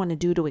what do you want to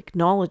do to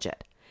acknowledge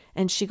it?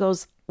 And she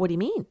goes, what do you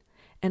mean?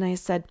 And I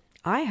said,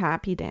 I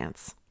happy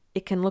dance.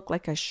 It can look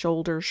like a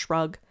shoulder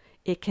shrug.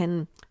 It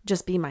can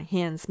just be my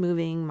hands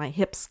moving, my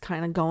hips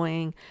kind of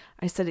going.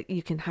 I said,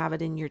 you can have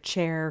it in your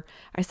chair.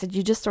 I said,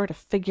 you just sort of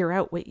figure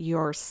out what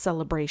your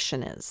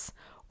celebration is.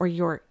 Or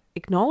your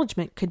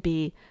acknowledgement could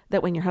be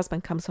that when your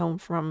husband comes home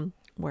from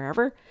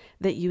wherever,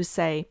 that you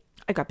say,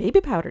 I got baby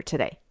powder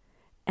today.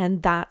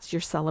 And that's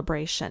your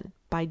celebration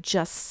by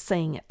just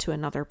saying it to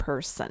another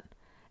person,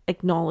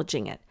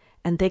 acknowledging it.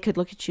 And they could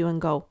look at you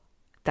and go,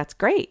 that's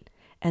great.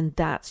 And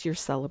that's your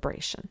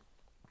celebration.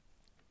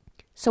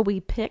 So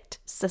we picked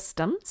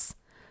systems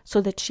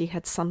so that she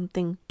had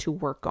something to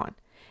work on.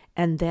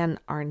 And then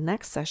our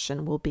next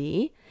session will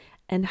be,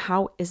 and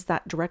how is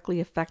that directly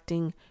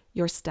affecting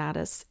your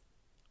status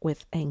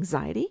with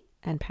anxiety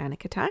and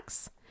panic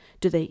attacks?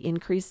 Do they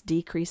increase,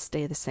 decrease,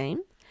 stay the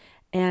same?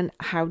 And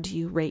how do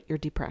you rate your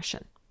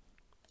depression?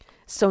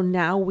 So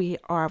now we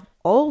are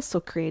also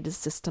created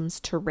systems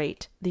to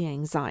rate the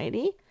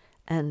anxiety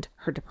and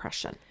her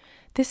depression.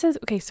 This is,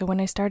 okay, so when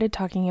I started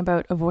talking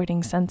about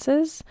avoiding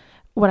senses,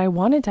 what I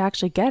wanted to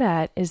actually get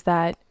at is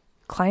that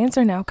clients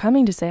are now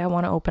coming to say, I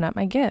want to open up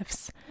my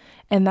gifts.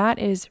 And that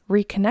is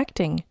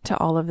reconnecting to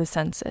all of the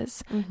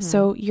senses. Mm-hmm.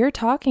 So you're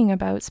talking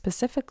about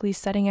specifically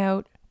setting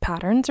out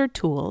patterns or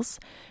tools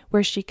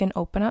where she can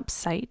open up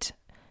sight,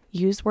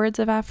 use words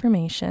of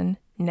affirmation.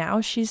 Now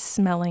she's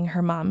smelling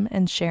her mom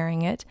and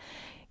sharing it,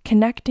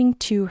 connecting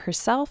to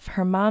herself,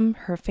 her mom,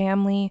 her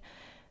family,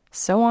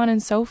 so on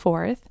and so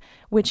forth,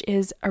 which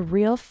is a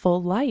real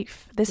full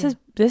life. This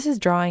is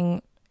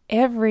drawing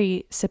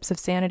every Sips of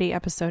Sanity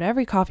episode,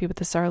 every Coffee with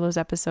the Sarlos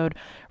episode,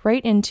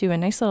 right into a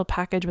nice little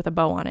package with a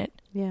bow on it.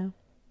 Yeah.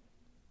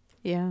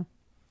 Yeah.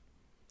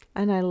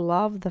 And I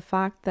love the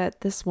fact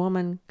that this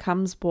woman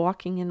comes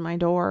walking in my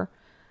door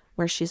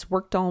where she's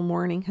worked all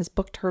morning, has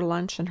booked her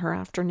lunch and her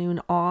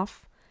afternoon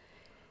off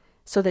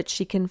so that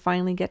she can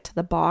finally get to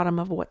the bottom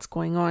of what's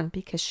going on,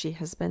 because she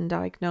has been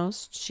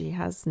diagnosed. She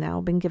has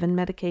now been given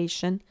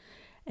medication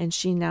and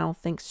she now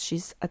thinks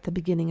she's at the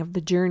beginning of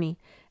the journey.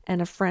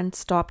 And a friend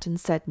stopped and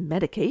said,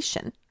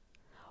 medication?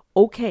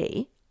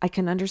 Okay, I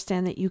can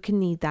understand that you can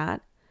need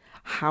that.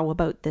 How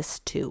about this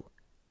too?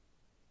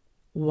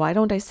 Why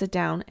don't I sit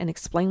down and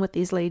explain what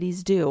these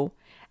ladies do?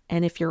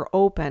 And if you're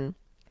open,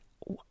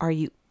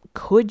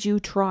 could you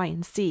try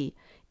and see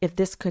if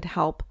this could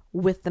help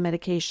with the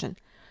medication?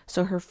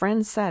 So her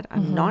friend said,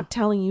 I'm not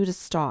telling you to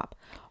stop.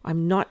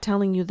 I'm not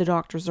telling you the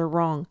doctors are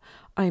wrong.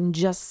 I'm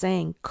just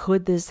saying,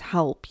 could this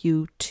help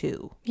you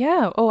too?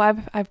 Yeah. Oh,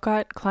 I've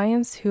got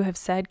clients who have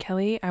said,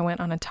 Kelly, I went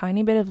on a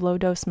tiny bit of low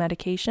dose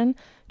medication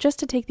just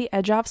to take the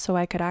edge off so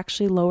I could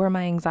actually lower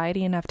my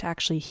anxiety enough to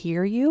actually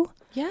hear you.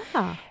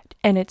 Yeah.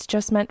 And it's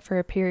just meant for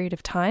a period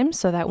of time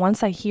so that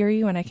once I hear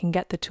you and I can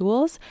get the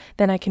tools,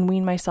 then I can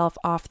wean myself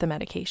off the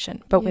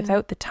medication. But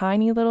without the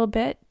tiny little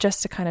bit,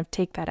 just to kind of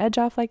take that edge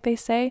off, like they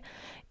say,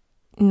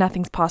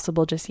 nothing's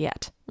possible just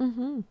yet.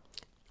 Mm-hmm.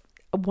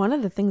 One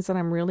of the things that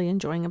I'm really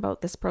enjoying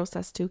about this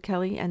process too,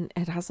 Kelly, and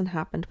it hasn't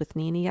happened with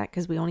Nina yet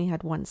because we only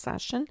had one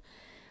session,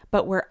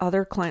 but where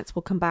other clients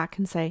will come back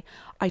and say,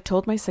 I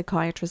told my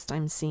psychiatrist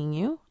I'm seeing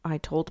you. I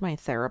told my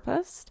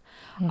therapist.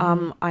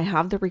 I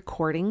have the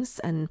recordings,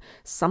 and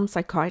some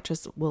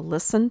psychiatrists will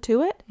listen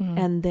to it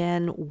and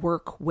then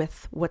work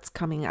with what's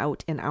coming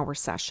out in our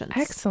sessions.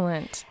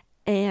 Excellent.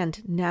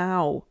 And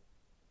now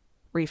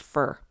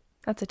refer.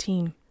 That's a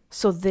team.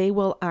 So they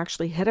will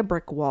actually hit a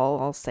brick wall,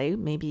 I'll say,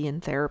 maybe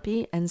in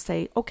therapy, and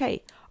say,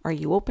 okay, are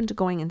you open to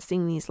going and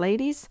seeing these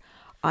ladies?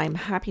 I'm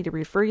happy to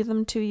refer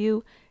them to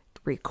you.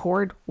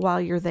 Record while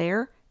you're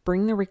there.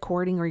 Bring the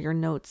recording or your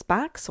notes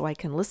back so I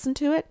can listen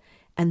to it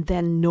and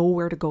then know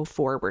where to go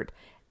forward.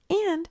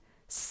 And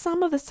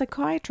some of the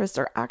psychiatrists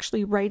are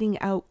actually writing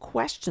out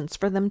questions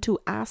for them to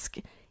ask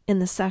in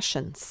the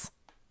sessions.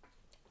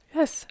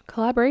 Yes,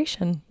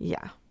 collaboration.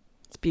 Yeah,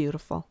 it's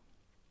beautiful.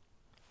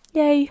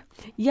 Yay.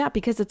 Yeah,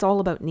 because it's all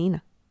about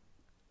Nina.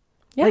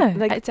 Yeah,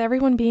 Like- it's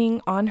everyone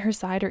being on her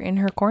side or in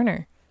her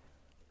corner.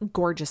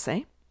 Gorgeous,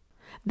 eh?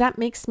 That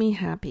makes me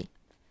happy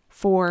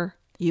for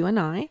you and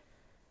I,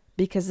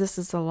 because this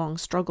is a long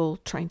struggle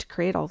trying to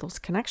create all those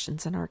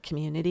connections in our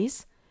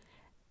communities.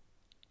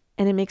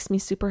 And it makes me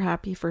super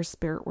happy for a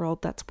spirit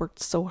world that's worked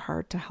so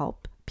hard to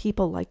help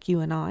people like you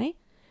and I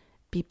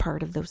be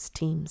part of those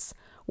teams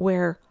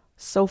where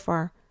so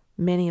far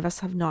many of us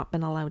have not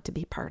been allowed to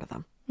be part of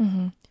them.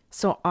 Mm-hmm.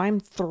 So I'm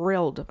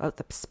thrilled about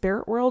the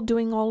spirit world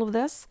doing all of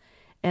this.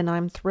 And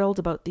I'm thrilled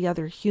about the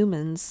other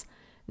humans,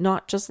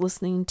 not just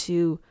listening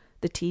to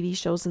the TV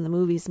shows and the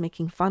movies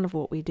making fun of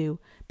what we do,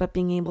 but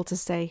being able to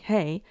say,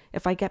 hey,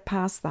 if I get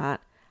past that,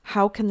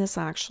 how can this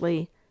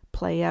actually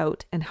play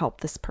out and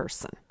help this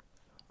person?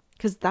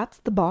 Because that's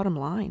the bottom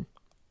line.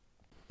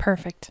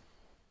 Perfect.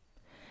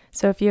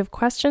 So if you have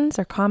questions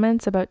or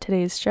comments about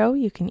today's show,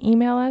 you can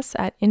email us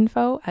at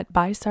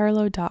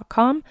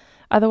info@bysarlo.com.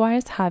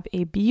 Otherwise, have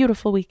a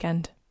beautiful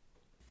weekend.